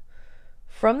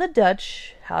from the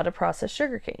Dutch how to process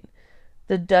sugarcane.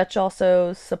 The Dutch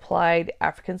also supplied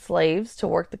African slaves to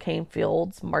work the cane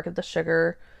fields, market the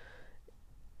sugar,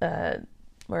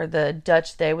 or the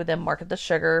Dutch, they would then market the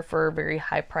sugar for very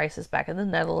high prices back in the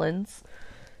Netherlands.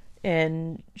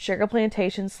 And sugar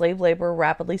plantation slave labor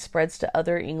rapidly spreads to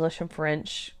other English and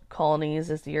French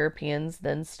colonies as the Europeans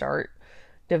then start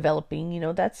developing,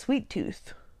 that sweet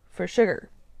tooth for sugar.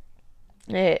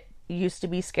 It used to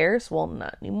be scarce, well,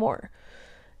 not anymore.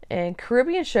 And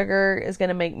Caribbean sugar is going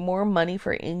to make more money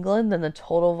for England than the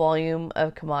total volume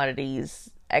of commodities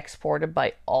exported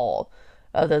by all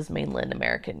of those mainland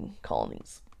American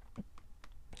colonies.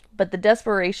 But the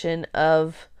desperation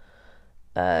of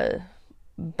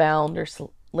bound or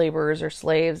laborers or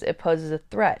slaves, it poses a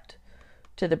threat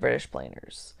to the British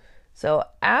planters. So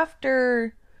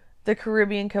after the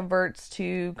Caribbean converts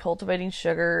to cultivating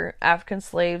sugar, African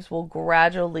slaves will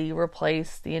gradually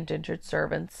replace the indentured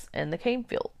servants in the cane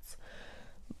fields.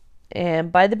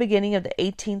 And by the beginning of the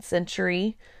 18th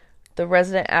century, the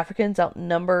resident Africans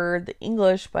outnumbered the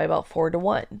English by about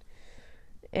 4-1.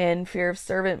 And fear of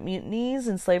servant mutinies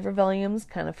and slave rebellions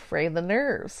kind of frayed the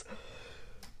nerves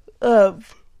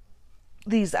of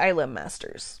these island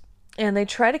masters. And they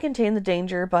try to contain the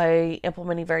danger by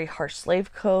implementing very harsh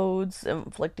slave codes,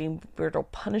 inflicting brutal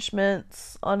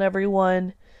punishments on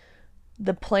everyone.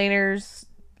 The planters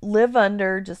live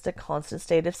under just a constant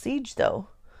state of siege, though.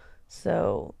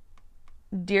 So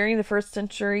during the first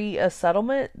century of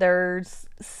settlement, there's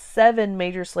 7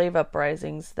 major slave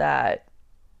uprisings that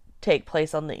take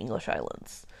place on the English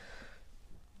islands.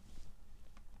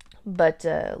 But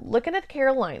looking at the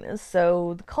Carolinas,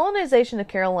 so the colonization of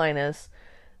Carolinas,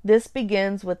 this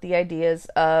begins with the ideas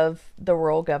of the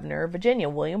royal governor of Virginia,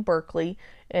 William Berkeley,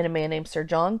 and a man named Sir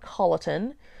John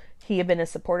Colleton. He had been a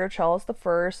supporter of Charles I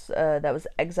that was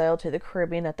exiled to the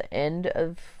Caribbean at the end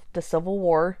of the Civil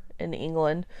War in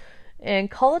England.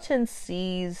 And Colleton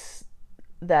sees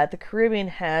that the Caribbean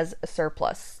has a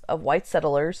surplus of white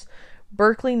settlers.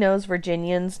 Berkeley knows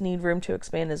Virginians need room to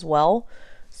expand as well.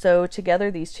 So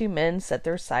together these two men set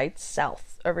their sights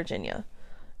south of Virginia.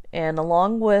 And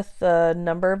along with a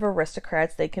number of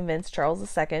aristocrats, they convinced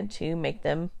Charles II to make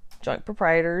them joint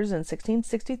proprietors in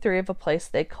 1663 of a place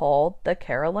they called the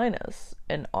Carolinas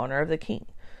in honor of the King,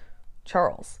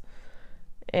 Charles.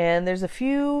 And there's a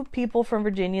few people from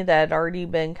Virginia that had already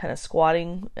been kind of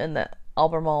squatting in the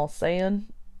Albemarle Sound.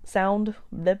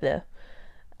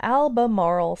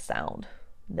 Albemarle Sound.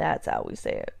 That's how we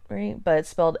say it, right? But it's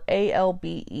spelled Albemarle,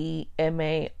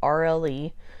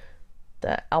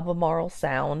 the Albemarle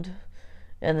Sound,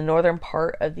 in the northern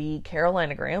part of the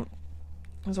Carolina Grant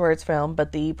is where it's found.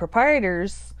 But the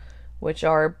proprietors, which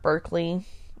are Berkeley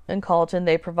and Colleton,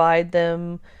 they provide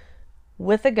them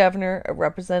with a governor, a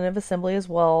representative assembly as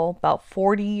well. About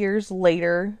 40 years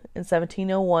later, in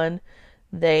 1701,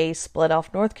 they split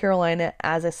off North Carolina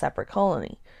as a separate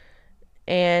colony.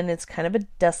 And it's kind of a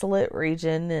desolate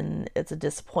region, and it's a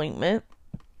disappointment.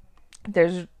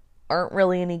 There aren't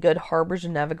really any good harbors or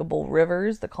navigable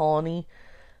rivers. The colony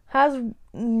has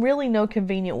really no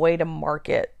convenient way to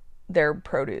market their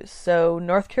produce. So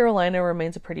North Carolina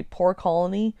remains a pretty poor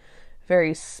colony,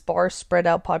 very sparse, spread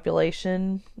out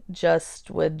population, just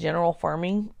with general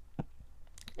farming.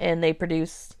 And they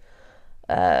produce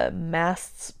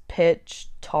masts, pitch,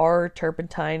 tar,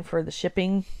 turpentine for the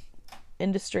shipping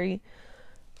industry,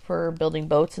 for building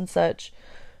boats and such.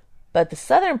 But the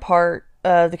southern part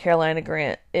of the Carolina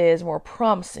Grant is more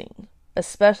promising,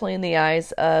 especially in the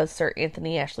eyes of Sir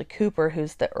Anthony Ashley Cooper,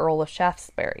 who's the Earl of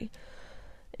Shaftesbury.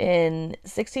 In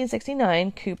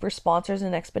 1669, Cooper sponsors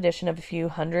an expedition of a few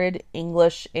hundred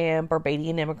English and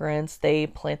Barbadian immigrants. They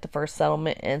plant the first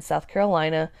settlement in South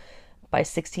Carolina. By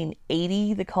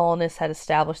 1680, the colonists had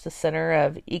established the center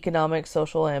of economic,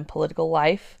 social, and political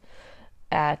life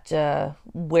at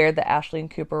where the Ashley and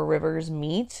Cooper rivers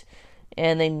meet,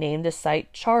 and they named the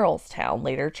site Charlestown,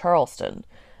 later Charleston,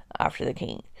 after the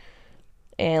king.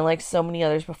 And like so many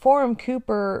others before him,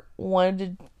 Cooper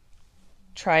wanted to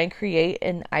try and create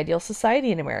an ideal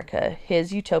society in America.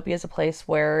 His utopia is a place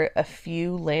where a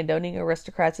few landowning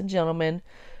aristocrats and gentlemen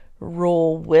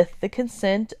rule with the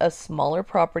consent of smaller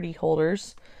property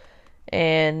holders.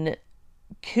 And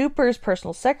Cooper's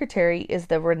personal secretary is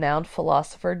the renowned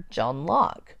philosopher John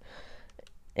Locke.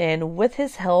 And with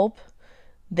his help,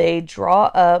 they draw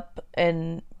up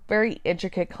a very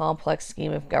intricate, complex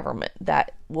scheme of government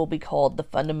that will be called the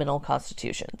Fundamental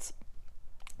Constitutions.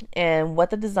 And what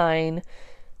the design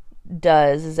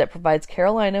does is it provides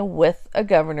Carolina with a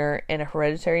governor and a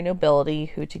hereditary nobility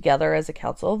who together as a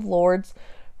council of lords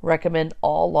recommend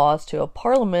all laws to a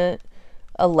parliament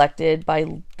elected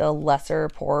by the lesser,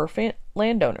 poorer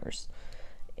landowners.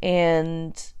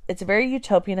 And it's a very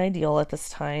utopian ideal at this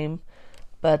time,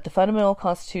 but the fundamental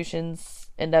constitutions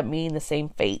end up meeting the same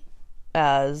fate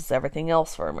as everything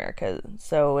else for America.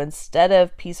 So instead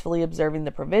of peacefully observing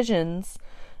the provisions,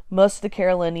 most of the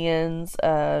Carolinians,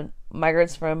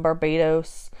 migrants from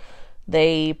Barbados,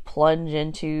 they plunge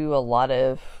into a lot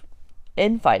of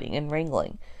infighting and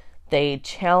wrangling. They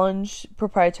challenge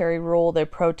proprietary rule, they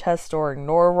protest or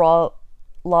ignore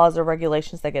laws or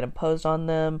regulations that get imposed on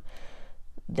them.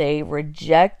 They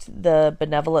reject the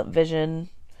benevolent vision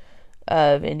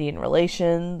of Indian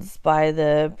relations by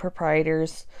the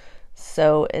proprietors.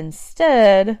 So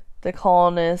instead, the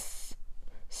colonists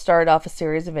started off a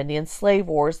series of Indian slave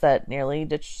wars that nearly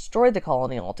destroyed the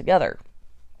colony altogether.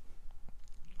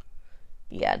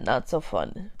 Yeah, not so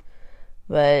fun.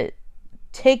 But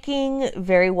taking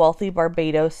very wealthy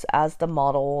Barbados as the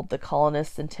model, the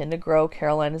colonists intend to grow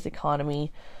Carolina's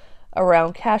economy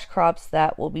around cash crops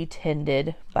that will be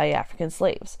tended by African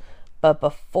slaves. But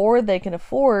before they can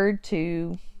afford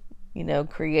to,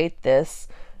 create this,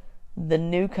 the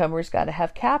newcomers got to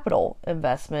have capital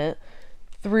investment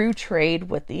through trade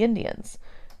with the Indians.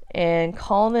 And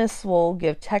colonists will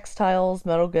give textiles,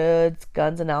 metal goods,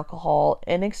 guns, and alcohol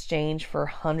in exchange for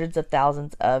hundreds of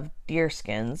thousands of deer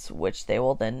skins, which they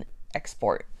will then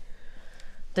export.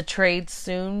 The trade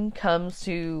soon comes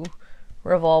to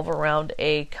revolve around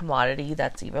a commodity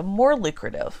that's even more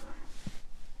lucrative.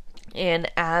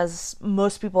 And as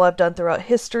most people have done throughout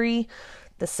history,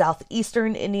 the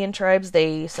southeastern Indian tribes,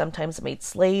 they sometimes made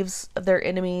slaves of their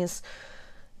enemies.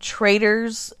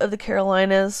 Traders of the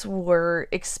Carolinas were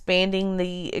expanding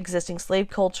the existing slave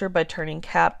culture by turning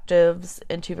captives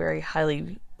into very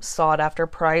highly sought after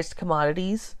prized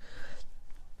commodities.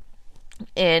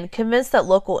 And convinced that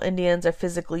local Indians are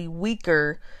physically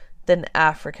weaker than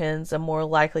Africans and more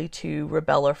likely to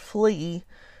rebel or flee,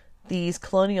 these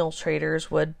colonial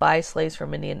traders would buy slaves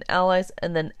from Indian allies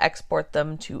and then export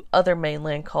them to other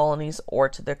mainland colonies or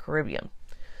to the Caribbean.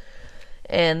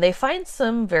 And they find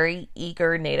some very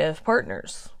eager native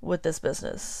partners with this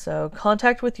business. So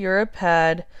contact with Europe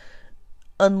had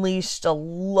unleashed a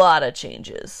lot of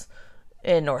changes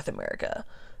in North America.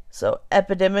 So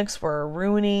epidemics were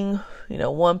ruining,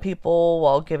 one people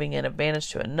while giving an advantage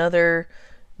to another.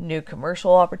 New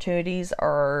commercial opportunities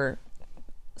are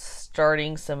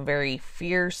starting some very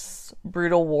fierce,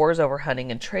 brutal wars over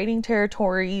hunting and trading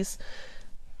territories.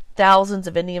 Thousands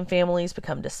of Indian families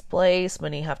become displaced.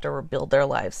 Many have to rebuild their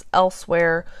lives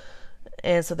elsewhere.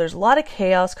 And so there's a lot of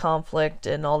chaos, conflict,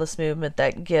 and all this movement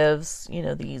that gives,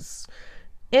 these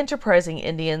enterprising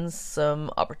Indians some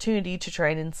opportunity to try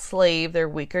and enslave their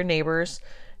weaker neighbors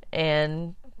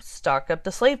and stock up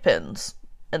the slave pens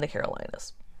in the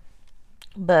Carolinas.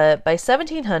 But by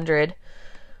 1700,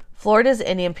 Florida's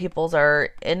Indian peoples are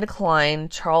in decline.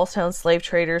 Charlestown slave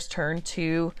traders turn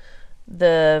to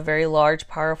the very large,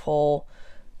 powerful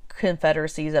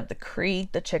confederacies of the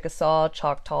Creek, the Chickasaw,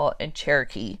 Choctaw, and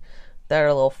Cherokee that are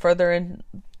a little further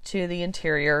into the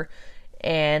interior,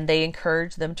 and they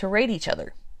encourage them to raid each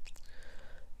other.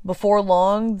 Before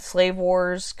long, slave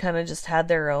wars kind of just had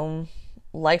their own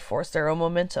life force, their own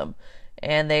momentum,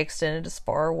 and they extended as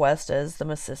far west as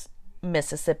the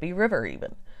Mississippi River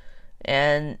even.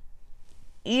 And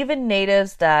even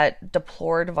natives that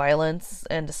deplored violence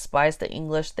and despised the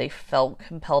English, they felt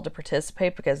compelled to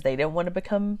participate because they didn't want to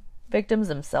become victims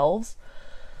themselves.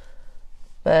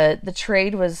 But the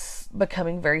trade was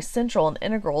becoming very central and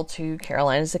integral to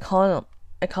Carolina's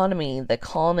economy. The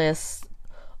colonists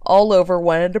all over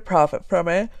wanted to profit from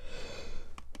it.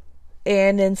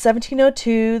 And in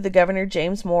 1702, the governor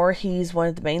James Moore, he's one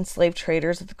of the main slave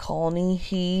traders of the colony,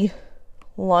 he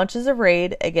launches a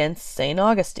raid against St.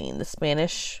 Augustine, the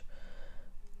Spanish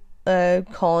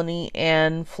colony,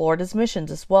 and Florida's missions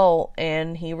as well,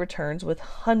 and he returns with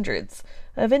hundreds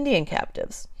of Indian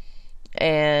captives.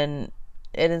 And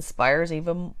it inspires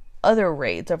even other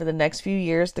raids. Over the next few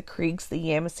years, the Creeks, the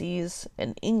Yamasees,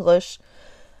 and English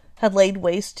had laid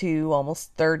waste to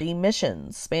almost 30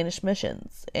 missions, Spanish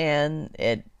missions, and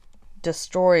it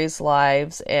destroys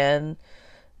lives and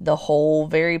the whole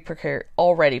very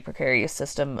already precarious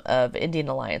system of Indian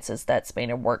alliances that Spain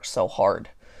had worked so hard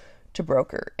to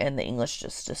broker, and the English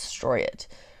just destroy it.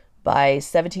 By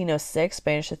 1706,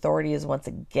 Spanish authority is once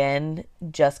again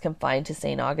just confined to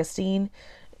St. Augustine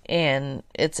and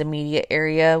its immediate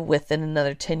area. Within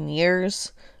another 10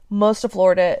 years, most of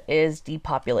Florida is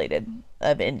depopulated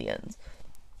of Indians.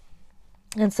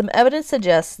 And some evidence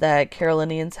suggests that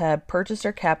Carolinians had purchased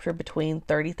or captured between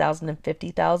 30,000 and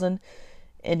 50,000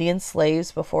 Indian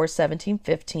slaves before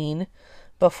 1715.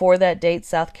 Before that date,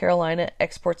 South Carolina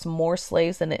exports more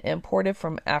slaves than it imported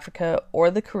from Africa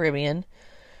or the Caribbean.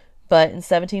 But in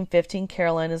 1715,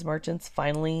 Carolina's merchants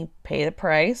finally pay the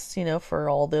price, for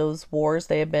all those wars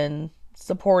they had been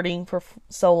supporting for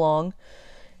so long.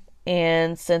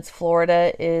 And since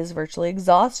Florida is virtually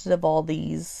exhausted of all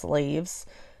these slaves,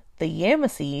 the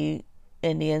Yamasee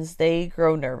Indians, they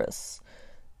grow nervous.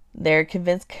 They're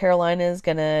convinced Carolina is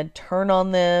going to turn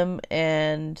on them,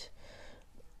 and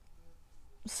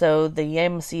so the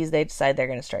Yamasees, they decide they're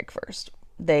going to strike first.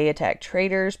 They attack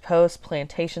traders, posts,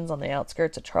 plantations on the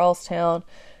outskirts of Charlestown.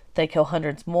 They kill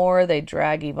hundreds more. They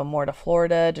drag even more to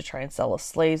Florida to try and sell as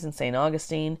slaves in St.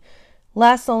 Augustine.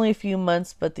 Lasts only a few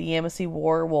months, but the Yamasee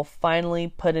War will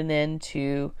finally put an end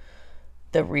to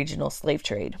the regional slave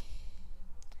trade.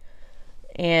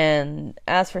 And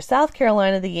as for South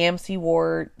Carolina, the Yamasee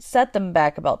War set them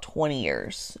back about 20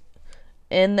 years.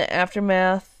 In the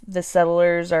aftermath, the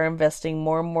settlers are investing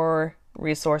more and more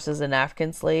resources in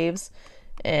African slaves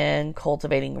and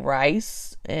cultivating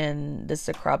rice. And this is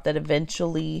a crop that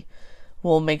eventually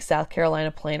will make South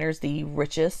Carolina planters the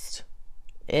richest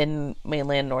in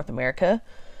mainland North America.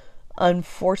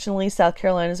 Unfortunately, South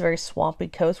Carolina is a very swampy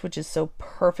coast, which is so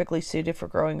perfectly suited for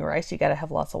growing rice. You got to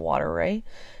have lots of water, right?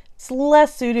 It's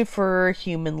less suited for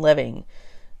human living.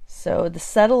 So the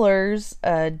settlers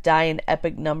die in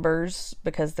epic numbers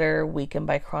because they're weakened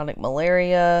by chronic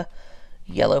malaria,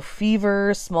 yellow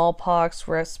fever, smallpox,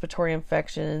 respiratory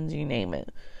infections, you name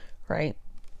it, right?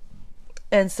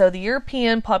 And so the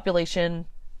European population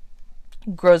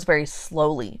grows very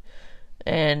slowly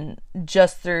and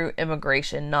just through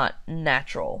immigration, not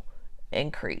natural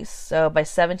increase. So by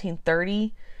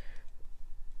 1730,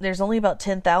 there's only about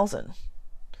 10,000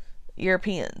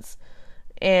 Europeans.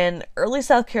 And early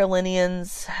South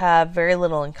Carolinians have very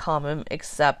little in common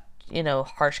except,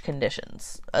 harsh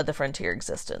conditions of the frontier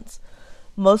existence.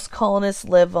 Most colonists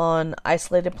live on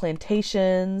isolated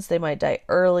plantations. They might die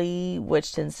early,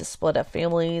 which tends to split up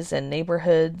families and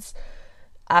neighborhoods.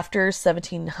 After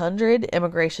 1700,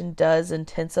 immigration does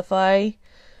intensify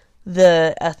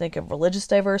the ethnic and religious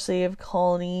diversity of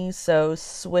colonies. So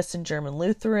Swiss and German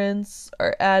Lutherans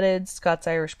are added,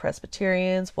 Scots-Irish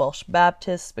Presbyterians, Welsh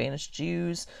Baptists, Spanish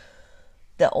Jews.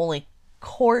 The only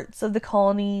courts of the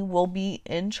colony will be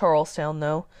in Charlestown,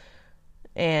 though.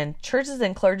 And churches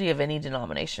and clergy of any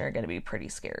denomination are going to be pretty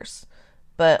scarce.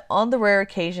 But on the rare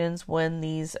occasions when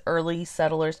these early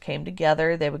settlers came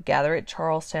together, they would gather at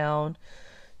Charlestown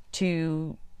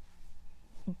to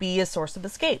be a source of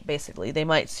escape, basically. They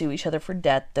might sue each other for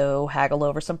debt, though, haggle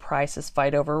over some prices,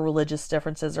 fight over religious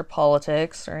differences or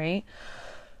politics, right?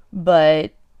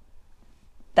 But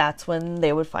that's when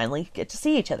they would finally get to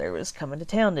see each other. It was coming to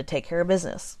town to take care of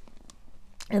business.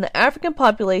 And the African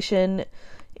population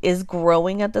is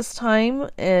growing at this time,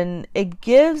 and it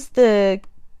gives the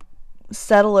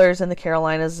settlers in the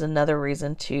Carolinas another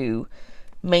reason to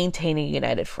maintain a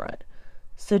united front.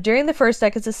 So during the first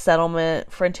decades of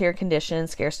settlement, frontier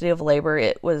conditions, scarcity of labor,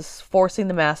 it was forcing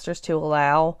the masters to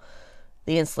allow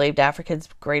the enslaved Africans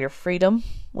greater freedom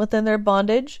within their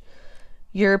bondage.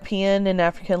 European and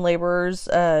African laborers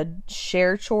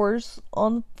share chores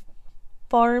on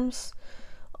farms.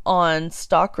 On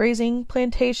stock raising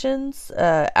plantations,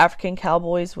 African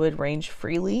cowboys would range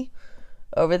freely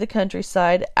over the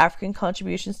countryside. African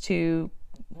contributions to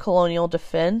colonial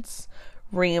defense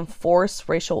reinforce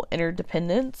racial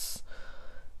interdependence.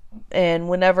 And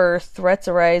whenever threats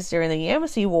arise during the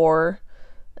Yamasee War,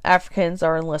 Africans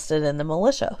are enlisted in the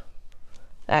militia,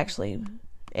 actually.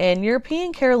 And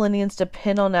European Carolinians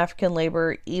depend on African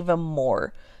labor even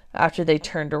more after they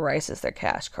turn to rice as their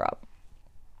cash crop.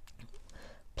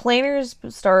 Planters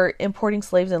start importing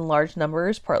slaves in large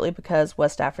numbers, partly because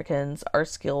West Africans are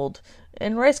skilled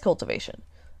in rice cultivation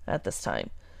at this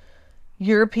time.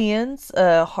 Europeans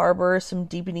harbor some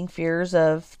deepening fears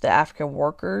of the African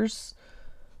workers,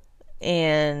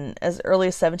 and as early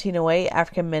as 1708,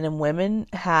 African men and women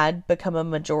had become a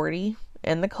majority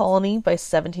in the colony. By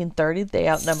 1730, they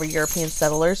outnumber European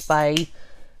settlers by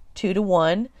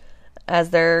 2-1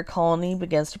 as their colony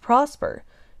begins to prosper.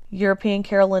 European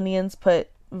Carolinians put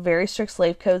very strict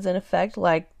slave codes in effect,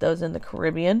 like those in the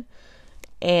Caribbean,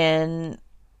 and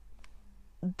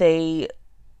they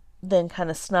then kind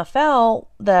of snuff out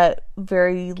that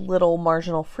very little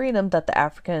marginal freedom that the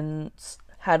Africans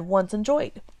had once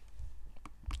enjoyed.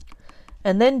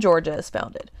 And then Georgia is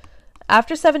founded.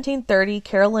 After 1730,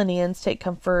 Carolinians take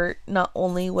comfort not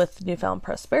only with newfound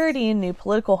prosperity and new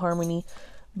political harmony,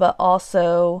 but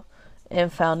also in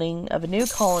founding of a new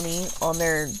colony on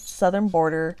their southern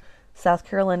border. South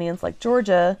Carolinians, like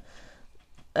Georgia,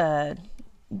 a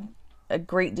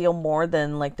great deal more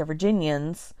than like the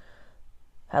Virginians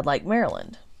had like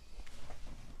Maryland.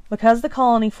 Because the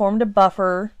colony formed a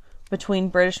buffer between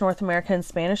British North America and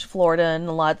Spanish Florida in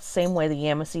a lot the same way the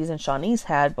Yamasees and Shawnees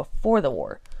had before the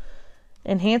war.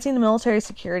 Enhancing the military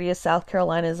security of South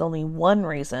Carolina is only one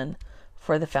reason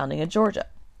for the founding of Georgia.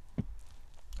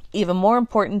 Even more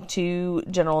important to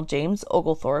General James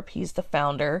Oglethorpe, he's the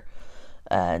founder,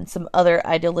 and some other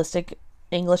idealistic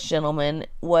English gentlemen,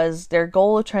 was their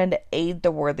goal of trying to aid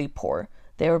the worthy poor.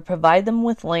 They would provide them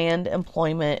with land,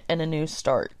 employment, and a new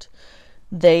start.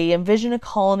 They envisioned a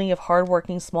colony of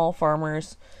hardworking small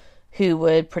farmers who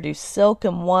would produce silk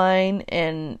and wine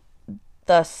and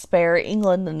thus spare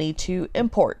England the need to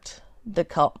import the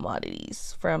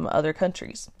commodities from other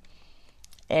countries.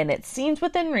 And it seems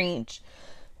within reach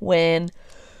when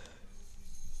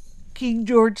King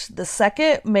George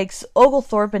II makes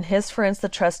Oglethorpe and his friends the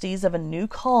trustees of a new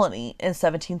colony in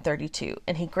 1732,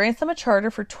 and he grants them a charter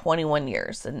for 21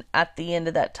 years. And at the end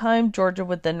of that time, Georgia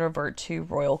would then revert to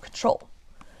royal control.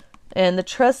 And the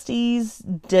trustees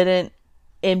didn't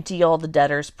empty all the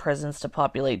debtors' prisons to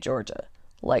populate Georgia,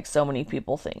 like so many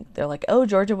people think. They're like, oh,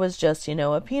 Georgia was just,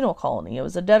 a penal colony. It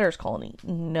was a debtors' colony.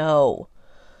 No.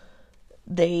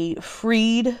 They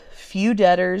freed few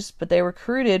debtors, but they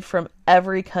recruited from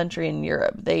every country in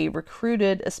Europe. They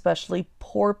recruited especially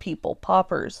poor people,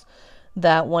 paupers,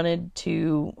 that wanted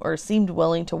to or seemed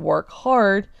willing to work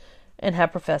hard and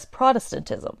have professed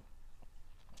Protestantism.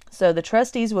 So the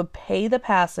trustees would pay the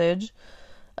passage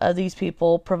of these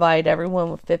people, provide everyone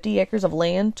with 50 acres of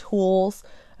land, tools,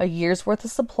 a year's worth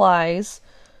of supplies.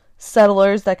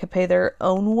 Settlers that could pay their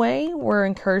own way were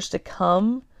encouraged to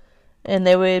come, and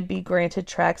they would be granted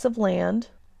tracts of land.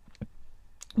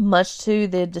 Much to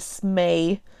the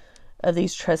dismay of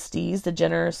these trustees, the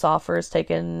generous offer is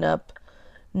taken up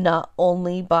not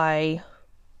only by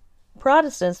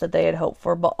Protestants that they had hoped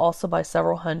for, but also by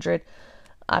several hundred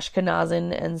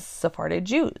Ashkenazim and Sephardic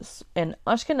Jews. And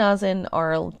Ashkenazim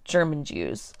are German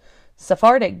Jews.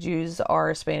 Sephardic Jews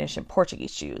are Spanish and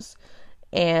Portuguese Jews.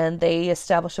 And they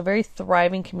established a very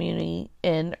thriving community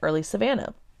in early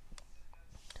Savannah.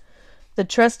 The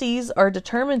trustees are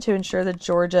determined to ensure that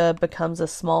Georgia becomes a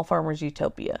small farmer's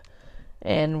utopia.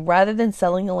 And rather than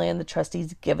selling the land, the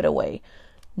trustees give it away.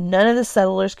 None of the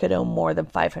settlers could own more than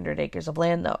 500 acres of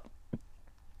land, though.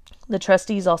 The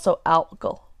trustees also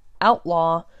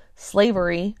outlaw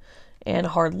slavery and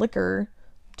hard liquor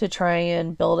to try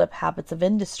and build up habits of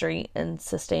industry and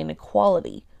sustain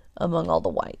equality among all the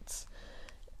whites.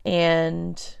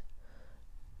 And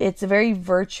it's a very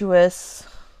virtuous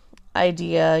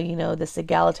idea, this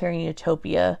egalitarian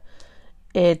utopia.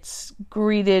 It's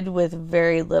greeted with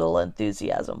very little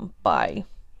enthusiasm by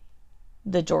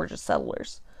the Georgia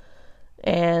settlers.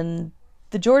 And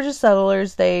the Georgia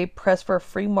settlers, they press for a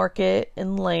free market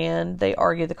in land. They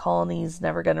argue the colony is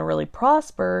never going to really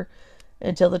prosper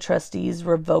until the trustees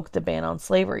revoke the ban on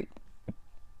slavery.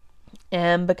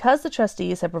 And because the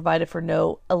trustees have provided for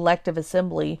no elective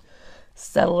assembly,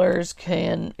 settlers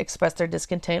can express their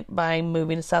discontent by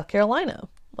moving to South Carolina,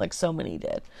 like so many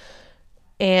did.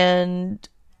 And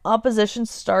opposition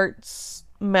starts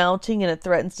mounting, and it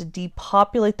threatens to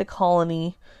depopulate the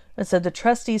colony. And so the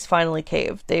trustees finally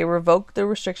caved. They revoked the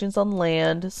restrictions on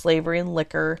land, slavery, and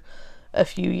liquor a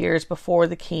few years before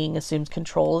the king assumes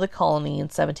control of the colony in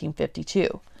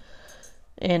 1752.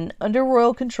 And under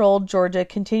royal control, Georgia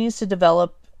continues to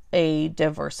develop a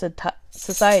diverse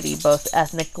society, both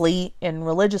ethnically and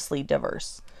religiously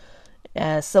diverse,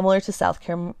 similar to South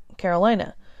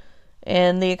Carolina.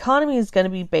 And the economy is going to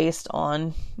be based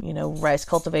on, rice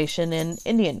cultivation and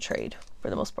Indian trade for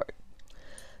the most part.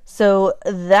 So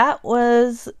that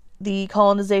was the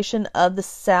colonization of the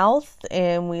South,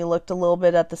 and we looked a little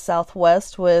bit at the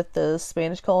Southwest with the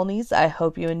Spanish colonies. I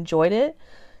hope you enjoyed it.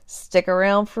 Stick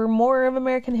around for more of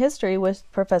American history with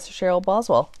Professor Cheryl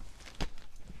Boswell.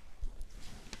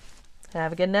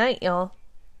 Have a good night, y'all.